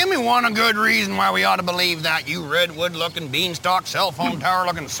what? Give me one good reason why we ought to believe that, you redwood-looking, beanstalk, cell phone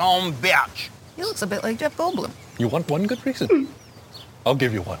tower-looking some bitch. He looks a bit like Jeff Goldblum. You want one good reason? I'll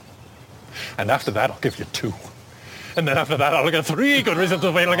give you one. And after that, I'll give you 2. And then after that, I'll look at 3 good reasons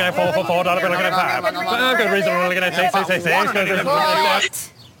to be looking at 4, I'll be looking at 5. Good reason we're looking at 6, good reason we're looking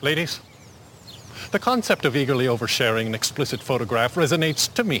at... Ladies, the concept of eagerly oversharing an explicit photograph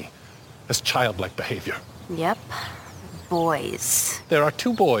resonates to me as childlike behavior. Yep. Boys. There are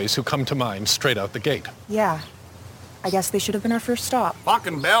 2 boys who come to mind straight out the gate. Yeah. I guess they should have been our first stop.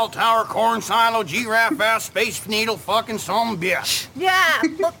 Fucking bell tower, corn silo, giraffe-ass, space needle, fucking some bitch. Yeah,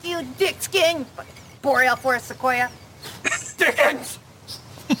 look you, dick skin. Boreal forest sequoia. Dickens!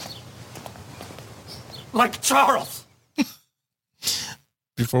 Like Charles.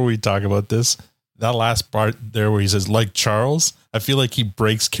 Before we talk about this, that last part there where he says, like Charles, I feel like he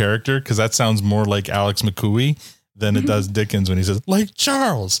breaks character because that sounds more like Alex McCooey than it does Dickens when he says, like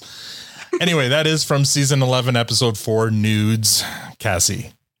Charles. Anyway, that is from season 11, episode 4, Nudes.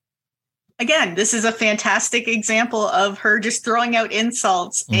 Kassie. Again, this is a fantastic example of her just throwing out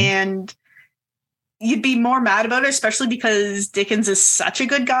insults, and you'd be more mad about it, especially because Dickens is such a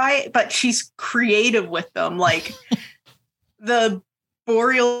good guy, but she's creative with them. Like the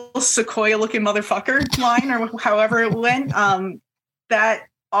boreal sequoia looking motherfucker line, or however it went. That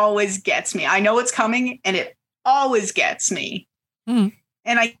always gets me. I know it's coming, and it always gets me. And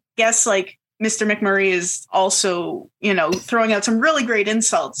I guess like Mr. McMurray is also, throwing out some really great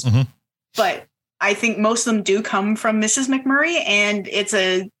insults, but I think most of them do come from Mrs. McMurray, and it's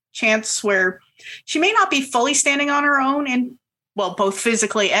a chance where she may not be fully standing on her own, and both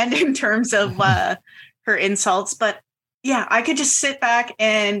physically and in terms of her insults. But yeah, I could just sit back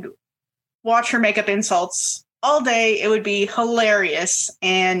and watch her make up insults all day. It would be hilarious.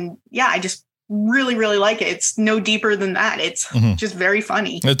 And yeah, I just really, really like it. It's no deeper than that. It's just very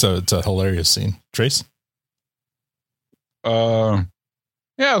funny. It's a hilarious scene. Trace? Yeah,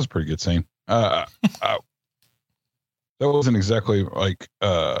 it was a pretty good scene. That wasn't exactly like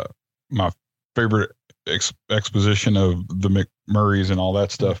my favorite exposition of the McMurrays and all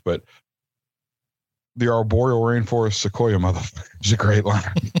that stuff, but the arboreal rainforest sequoia motherfucker is a great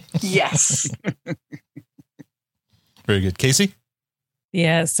line. Yes. Very good. Kassie?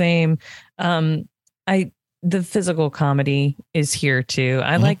 Yeah, same. The physical comedy is here too.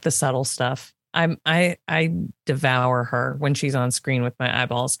 I like the subtle stuff. I devour her when she's on screen with my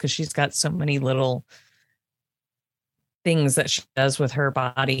eyeballs, because she's got so many little things that she does with her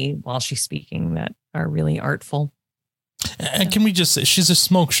body while she's speaking that are really artful. And can we just say she's a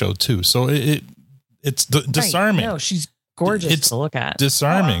smoke show too? So it's disarming. Right. No, she's gorgeous to look at.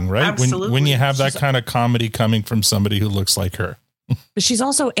 Disarming, right? Absolutely. When you have that kind of comedy coming from somebody who looks like her. But she's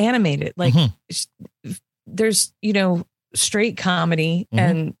also animated. Like there's, straight comedy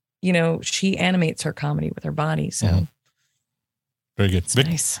and, she animates her comedy with her body. So very good.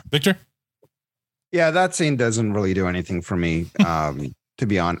 Nice. Victor? Yeah, that scene doesn't really do anything for me. To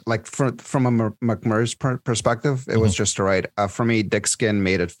be honest, like from a McMurray's perspective, it was just right. For me, Dick Skin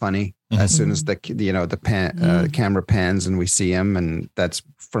made it funny as soon as the camera pans and we see him, and that's,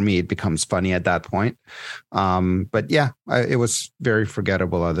 for me, it becomes funny at that point. But yeah, it was very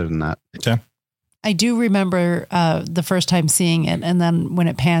forgettable. Other than that, okay. I do remember the first time seeing it, and then when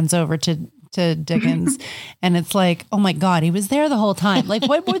it pans over to Dickens, and it's like, oh my God, he was there the whole time. Like,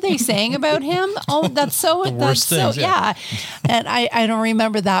 what were they saying about him? Oh, that's so, yeah. And I don't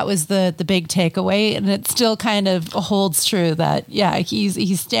remember that was the big takeaway, and it still kind of holds true that, yeah,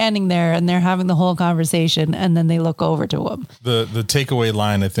 he's standing there and they're having the whole conversation, and then they look over to him. The takeaway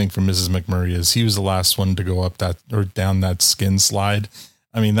line, I think, from Mrs. McMurray is he was the last one to go up that or down that skin slide.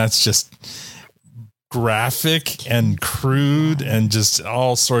 I mean, that's just graphic and crude and just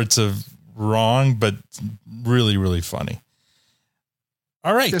all sorts of wrong, but really, really funny.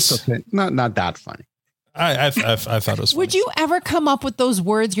 All right. Just okay. Not that funny. I thought it was funny. Would you ever come up with those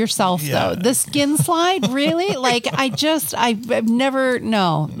words yourself, though? The skin slide? Really? Like, I've never,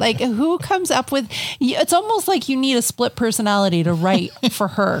 no. Like, who comes up with, it's almost like you need a split personality to write for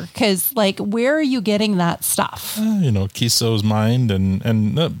her. Because, like, where are you getting that stuff? Kiso's mind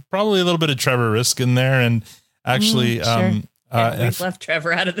and probably a little bit of Trevor Risk in there. And actually, sure. We've left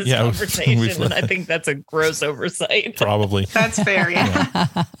Trevor out of this conversation, and I think that's a gross oversight. Probably. That's fair,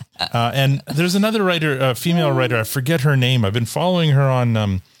 yeah. And there's another writer, a female writer, I forget her name. I've been following her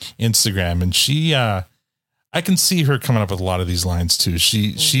on Instagram, and she, I can see her coming up with a lot of these lines too.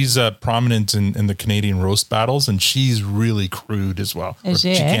 She's prominent in the Canadian roast battles, and she's really crude as well.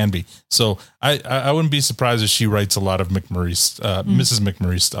 She can be. So I wouldn't be surprised if she writes a lot of McMurray's, Mrs.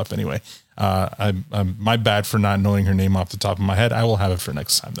 McMurray stuff anyway. I'm my bad for not knowing her name off the top of my head. I will have it for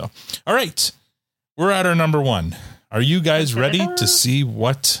next time though. All right. We're at our number one. Are you guys ready to see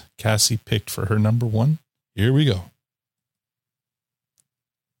what Kassie picked for her number one? Here we go.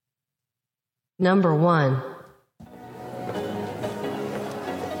 Number one.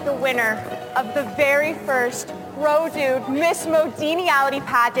 The winner of the very first Bro Dude Miss Modeniality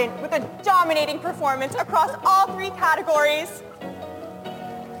pageant with a dominating performance across all 3 categories,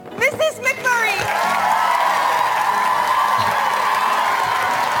 Mrs. McMurray!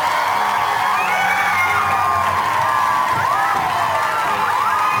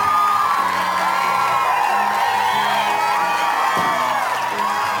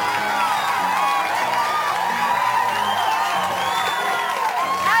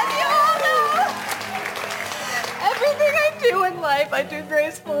 As you all know, everything I do in life, I do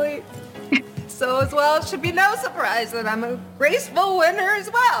gracefully. So as well, it should be no surprise that I'm a graceful winner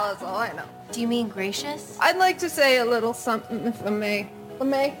as well. That's all I know. Do you mean gracious? I'd like to say a little something, if I may.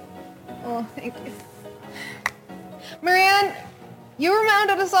 Oh, thank you. Marianne, you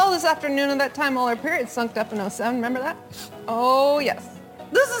reminded us all this afternoon of that time all our periods sunked up in 07. Remember that? Oh, yes.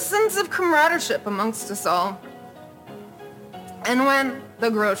 There's a sense of camaraderie amongst us all. And when the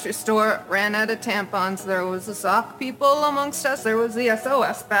grocery store ran out of tampons, there was the sock people amongst us. There was the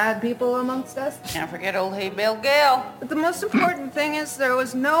SOS bad people amongst us. Can't forget old Hey Bill Gail. But the most important thing is there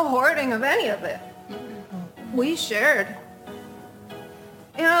was no hoarding of any of it. We shared.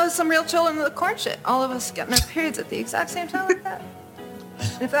 You know, some real children of the corn shit. All of us getting our periods at the exact same time like that.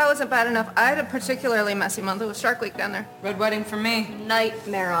 And if that wasn't bad enough, I had a particularly messy month. It was Shark Week down there. Red Wedding for me.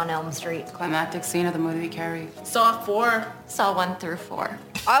 Nightmare on Elm Street. Climactic scene of the movie Carrie. Saw 4. Saw 1 through 4.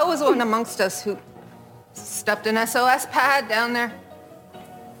 I was one amongst us who stepped an SOS pad down there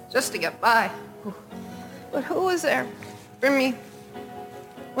just to get by. But who was there for me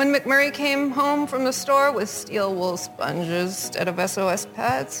when McMurray came home from the store with steel wool sponges instead of SOS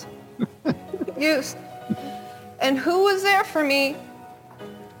pads? Used. And who was there for me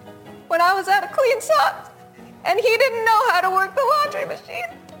when I was out of clean socks and he didn't know how to work the laundry machine?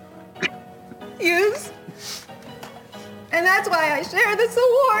 Used. And that's why I share this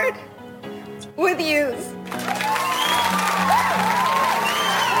award with yous.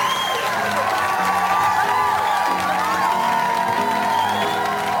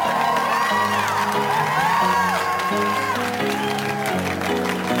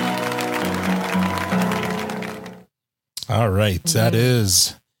 All right. That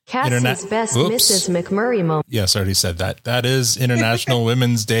is Cassie's best Mrs. McMurray moment. Yes, I already said that. That is International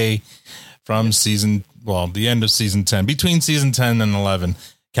Women's Day from the end of season 10, between season 10 and 11.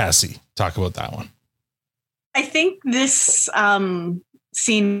 Kassie, talk about that one. I think this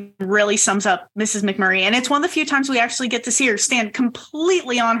scene really sums up Mrs. McMurray. And it's one of the few times we actually get to see her stand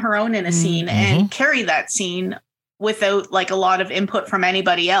completely on her own in a scene and carry that scene without like a lot of input from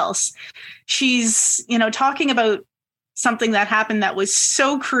anybody else. She's, talking about something that happened that was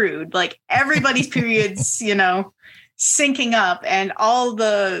so crude, like everybody's periods, syncing up and all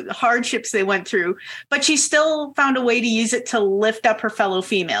the hardships they went through, but she still found a way to use it to lift up her fellow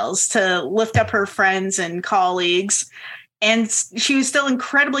females, to lift up her friends and colleagues. And she was still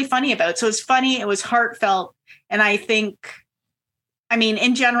incredibly funny about it. So it was funny. It was heartfelt. And I think,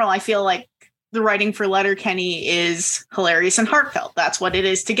 in general, I feel like the writing for Letterkenny is hilarious and heartfelt. That's what it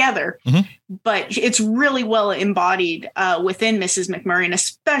is together. But it's really well embodied within Mrs. McMurray, and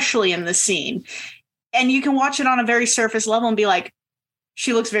especially in the scene. And you can watch it on a very surface level and be like,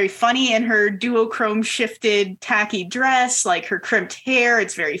 she looks very funny in her duochrome shifted tacky dress, like her crimped hair.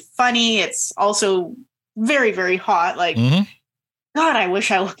 It's very funny. It's also very, very hot. Like, God, I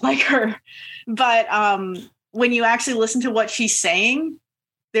wish I looked like her. But when you actually listen to what she's saying,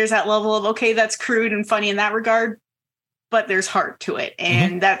 there's that level of, okay, that's crude and funny in that regard, but there's heart to it.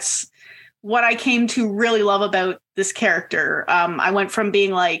 And that's what I came to really love about this character. I went from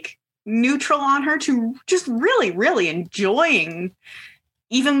being like neutral on her to just really, really enjoying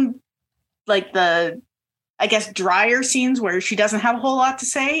even like the, I guess, drier scenes where she doesn't have a whole lot to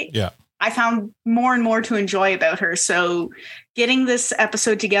say. Yeah. I found more and more to enjoy about her. So getting this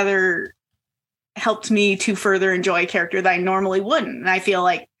episode together helped me to further enjoy a character that I normally wouldn't. And I feel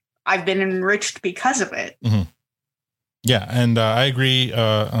like I've been enriched because of it. Yeah. And I agree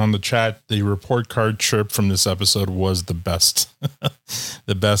on the chat. The report card chirp from this episode was the best,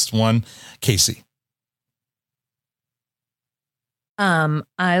 the best one. Kassie.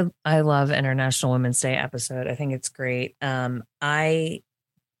 I love International Women's Day episode. I think it's great.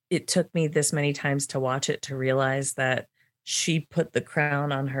 It took me this many times to watch it to realize that she put the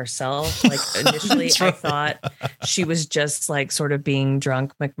crown on herself. Like initially I thought she was just like sort of being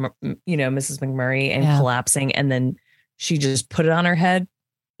drunk, Mrs. McMurray and collapsing. And then she just put it on her head.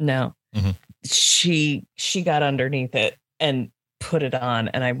 No, she got underneath it and put it on.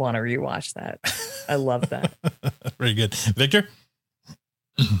 And I want to rewatch that. I love that. Very good. Victor.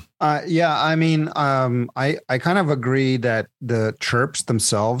 I kind of agree that the chirps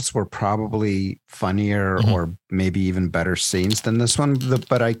themselves were probably funnier or maybe even better scenes than this one.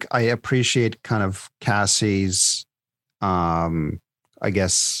 But I appreciate kind of Cassie's,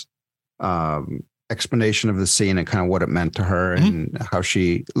 explanation of the scene and kind of what it meant to her and how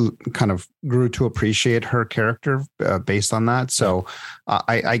she kind of grew to appreciate her character based on that. So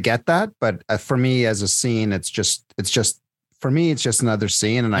I get that. But for me as a scene, it's just another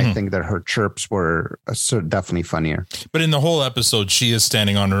scene. And I think that her chirps were definitely funnier. But in the whole episode, she is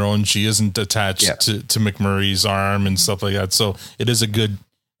standing on her own. She isn't attached to McMurray's arm and stuff like that. So it is a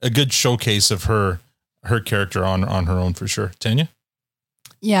good showcase of her character on her own for sure. Tanya?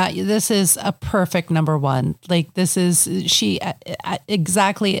 Yeah, this is a perfect number one. Like this is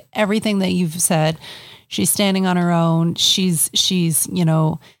exactly everything that you've said. She's standing on her own. She's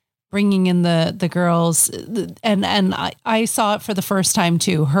bringing in the girls, and I saw it for the first time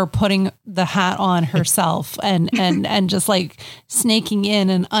too, her putting the hat on herself and just like snaking in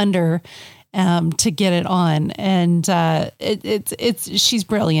and under to get it on. And she's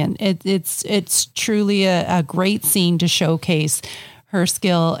brilliant. It's truly a great scene to showcase her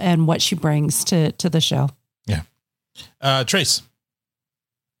skill and what she brings to the show. Yeah. Trace.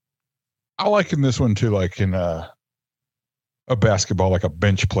 I liken this one to like in a basketball, like a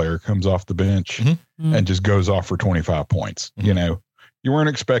bench player comes off the bench and just goes off for 25 points. You know, you weren't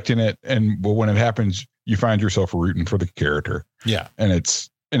expecting it. But when it happens, you find yourself rooting for the character. Yeah. And it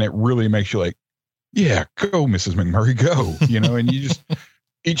really makes you like, yeah, go Mrs. McMurray, go, you know, and you just,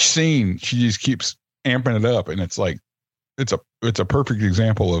 each scene, she just keeps amping it up. And it's like, it's a perfect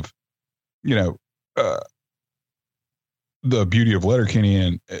example of, you know, the beauty of Letterkenny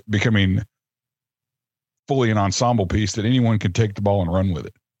and becoming fully an ensemble piece that anyone could take the ball and run with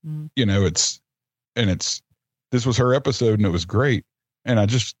it. You know, this was her episode and it was great. And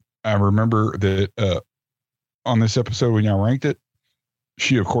I remember that on this episode when y'all ranked it,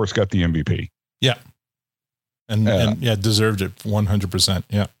 she of course got the MVP. Yeah. And yeah, deserved it 100%.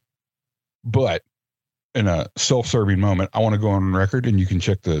 Yeah. But in a self-serving moment, I want to go on record and you can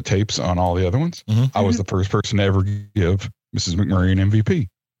check the tapes on all the other ones. I was the first person to ever give Mrs. McMurray an MVP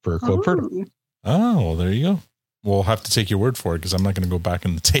for Club Fertile. Oh, well, there you go. We'll have to take your word for it because I'm not going to go back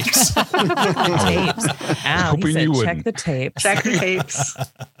in the tapes. Check the tapes. Check the tapes.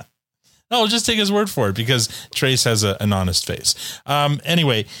 No, just take his word for it because Trace has an honest face.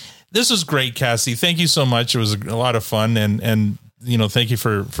 Anyway, this was great, Kassie. Thank you so much. It was a lot of fun. And you know, thank you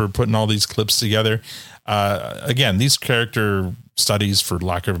for putting all these clips together. Again, these character studies, for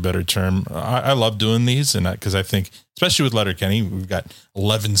lack of a better term, I love doing these, and because I think, especially with Letterkenny, we've got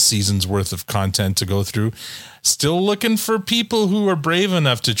 11 seasons worth of content to go through. Still looking for people who are brave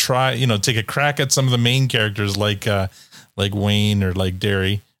enough to try, you know, take a crack at some of the main characters like Wayne or like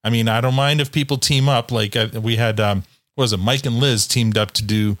Derry. I mean, I don't mind if people team up. Like we had, what was it? Mike and Liz teamed up to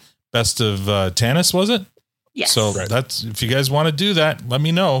do Best of Tanis, was it? Yes. So that's, if you guys want to do that, let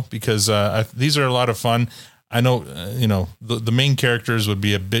me know because these are a lot of fun. I know, you know, the main characters would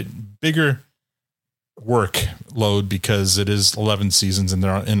be a bit bigger workload because it is 11 seasons and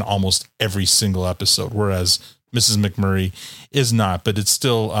they're in almost every single episode, whereas Mrs. McMurray is not, but it's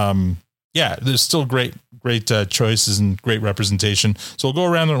still, there's still great choices and great representation. So we'll go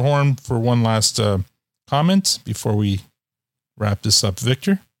around the horn for one last comment before we wrap this up.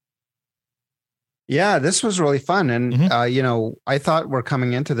 Victor? Yeah, this was really fun. And, you know, I thought we're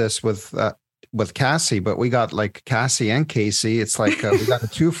coming into this with Kassie, but we got like Kassie and Casey. It's like we got a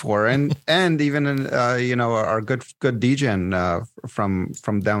 2-4 and even, you know, our good DJ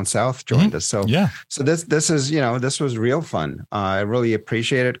from down south joined us. So, so this is, you know, this was real fun. I really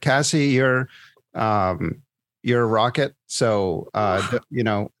appreciate it. Kassie, you're a rocket. So, you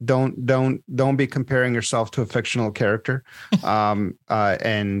know, don't be comparing yourself to a fictional character. And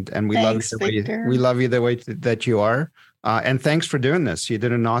we Thanks, we love you the way that you are. And thanks for doing this. You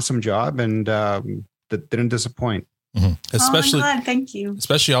did an awesome job and that didn't disappoint. Especially, I'm glad. Thank you.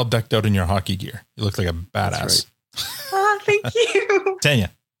 Especially all decked out in your hockey gear. You look like a badass. Oh, thank you.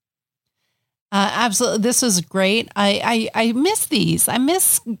 Tanya. Absolutely. This was great. I miss these. I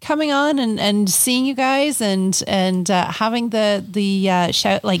miss coming on and seeing you guys and having the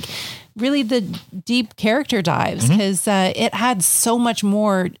shout, like really the deep character dives, because it had so much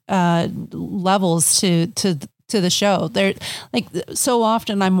more levels to the show. There, like, so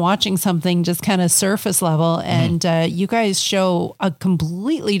often I'm watching something just kind of surface level, and you guys show a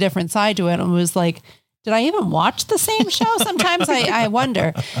completely different side to it. And was like, did I even watch the same show? Sometimes I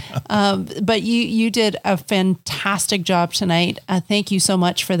wonder. But you did a fantastic job tonight. Thank you so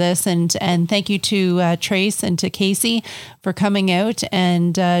much for this. And thank you to Trace and to Kassie for coming out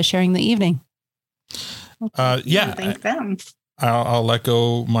and sharing the evening. Thank them. I'll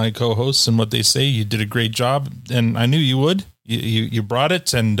echo my co-hosts and what they say. You did a great job, and I knew you would. You brought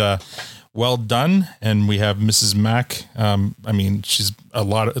it, and well done. And we have Mrs. Mac. I mean, she's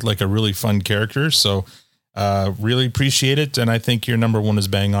a really fun character. So really appreciate it. And I think your number one is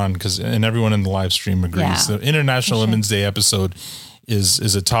bang on and everyone in the live stream agrees. The International Women's Day episode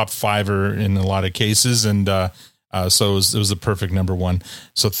is a top fiver in a lot of cases. And so it was the perfect number one.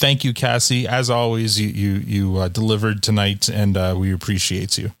 So thank you, Kassie. As always, you delivered tonight, and we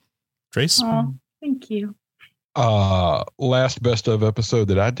appreciate you. Trace? Oh, thank you. Last best of episode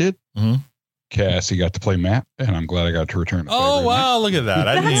that I did, Kassie got to play Matt, and I'm glad I got to return. Oh wow, look at that!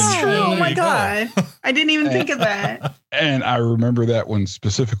 That's true. Oh my god, I didn't even think of that. And I remember that one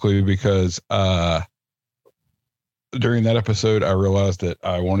specifically because during that episode, I realized that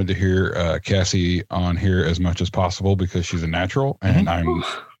I wanted to hear Kassie on here as much as possible because she's a natural, and I'm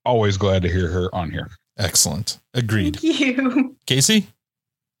always glad to hear her on here. Excellent. Agreed. Thank you. Kassie?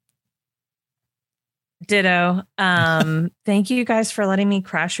 Ditto. Thank you guys for letting me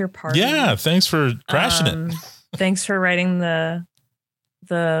crash your party. Yeah, thanks for crashing it. Thanks for writing the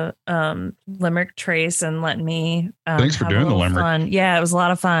limerick trace and letting me thanks for doing the limerick. Fun. Yeah, it was a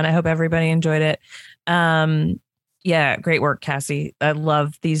lot of fun. I hope everybody enjoyed it. Yeah, great work, Kassie. I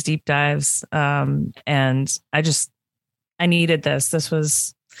love these deep dives. And I needed this. This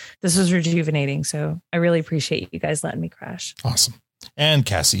was rejuvenating. So I really appreciate you guys letting me crash. Awesome. And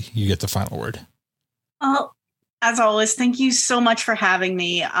Kassie, you get the final word. Well, as always, thank you so much for having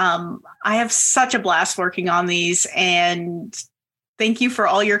me. I have such a blast working on these, and thank you for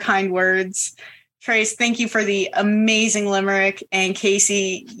all your kind words. Trace, thank you for the amazing limerick. And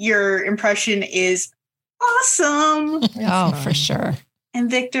Kassie, your impression is awesome. Oh, for sure.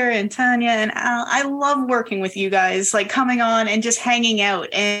 And Victor and Tanya and Al, I love working with you guys, like coming on and just hanging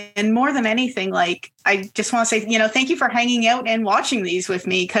out. And more than anything, like, I just want to say, thank you for hanging out and watching these with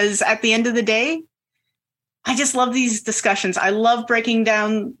me, because at the end of the day, I just love these discussions. I love breaking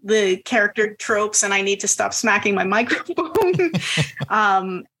down the character tropes, and I need to stop smacking my microphone.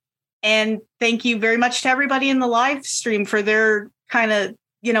 And thank you very much to everybody in the live stream for their kind of,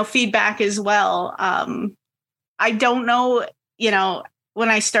 feedback as well. I don't know, when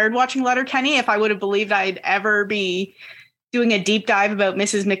I started watching Letterkenny, if I would have believed I'd ever be doing a deep dive about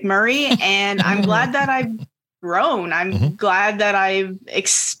Mrs. McMurray. And I'm glad that I've grown. I'm glad that I've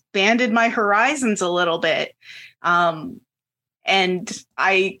expanded my horizons a little bit. And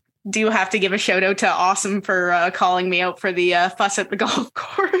I do have to give a shout out to Awesome for calling me out for the fuss at the golf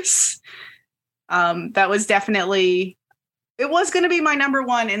course. That was definitely, it was going to be my number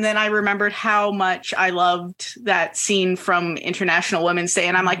one. And then I remembered how much I loved that scene from International Women's Day.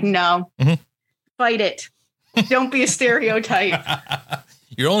 And I'm like, no, fight it. Don't be a stereotype.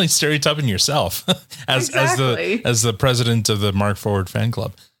 You're only stereotyping yourself as the president of the Mark Forward fan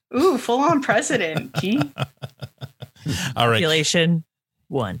club. Ooh, full on president. Gee. All right. Population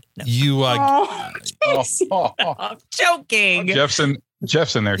 1. No. You I'm joking. Jeff's in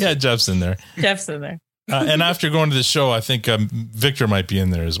there. Yeah, Jeff's in there. Jeff's in there. And after going to the show, I think Victor might be in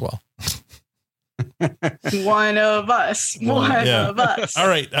there as well. One of us. One of us. All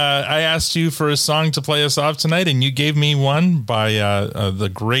right. I asked you for a song to play us off tonight, and you gave me one by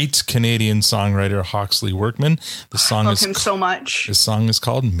the great Canadian songwriter Hawksley Workman. The song I love him so much. The song is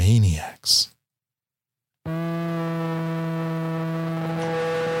called Maniacs.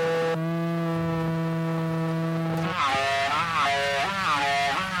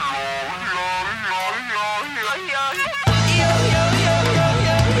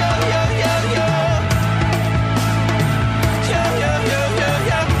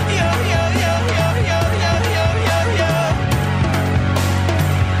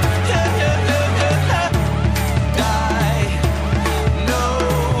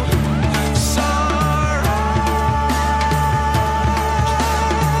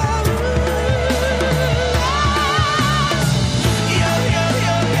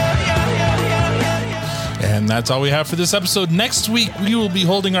 That's all we have for this episode. Next week, we will be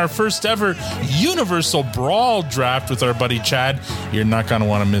holding our first ever Universal Brawl draft with our buddy Chad. You're not going to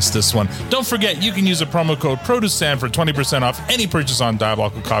want to miss this one. Don't forget, you can use a promo code PRODUCESAN for 20% off any purchase on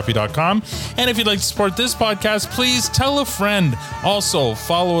diabolicalcoffee.com. And if you'd like to support this podcast, please tell a friend. Also,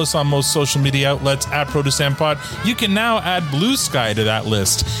 follow us on most social media outlets at ProduceSanPod. You can now add Blue Sky to that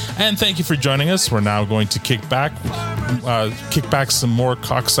list. And thank you for joining us. We're now going to kick back some more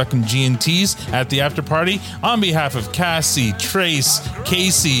cocksucking G&Ts at the after party. On behalf of Kassie, Trace,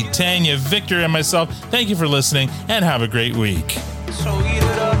 Kassie, Tanya, Victor, and myself, thank you for listening and have a great week. So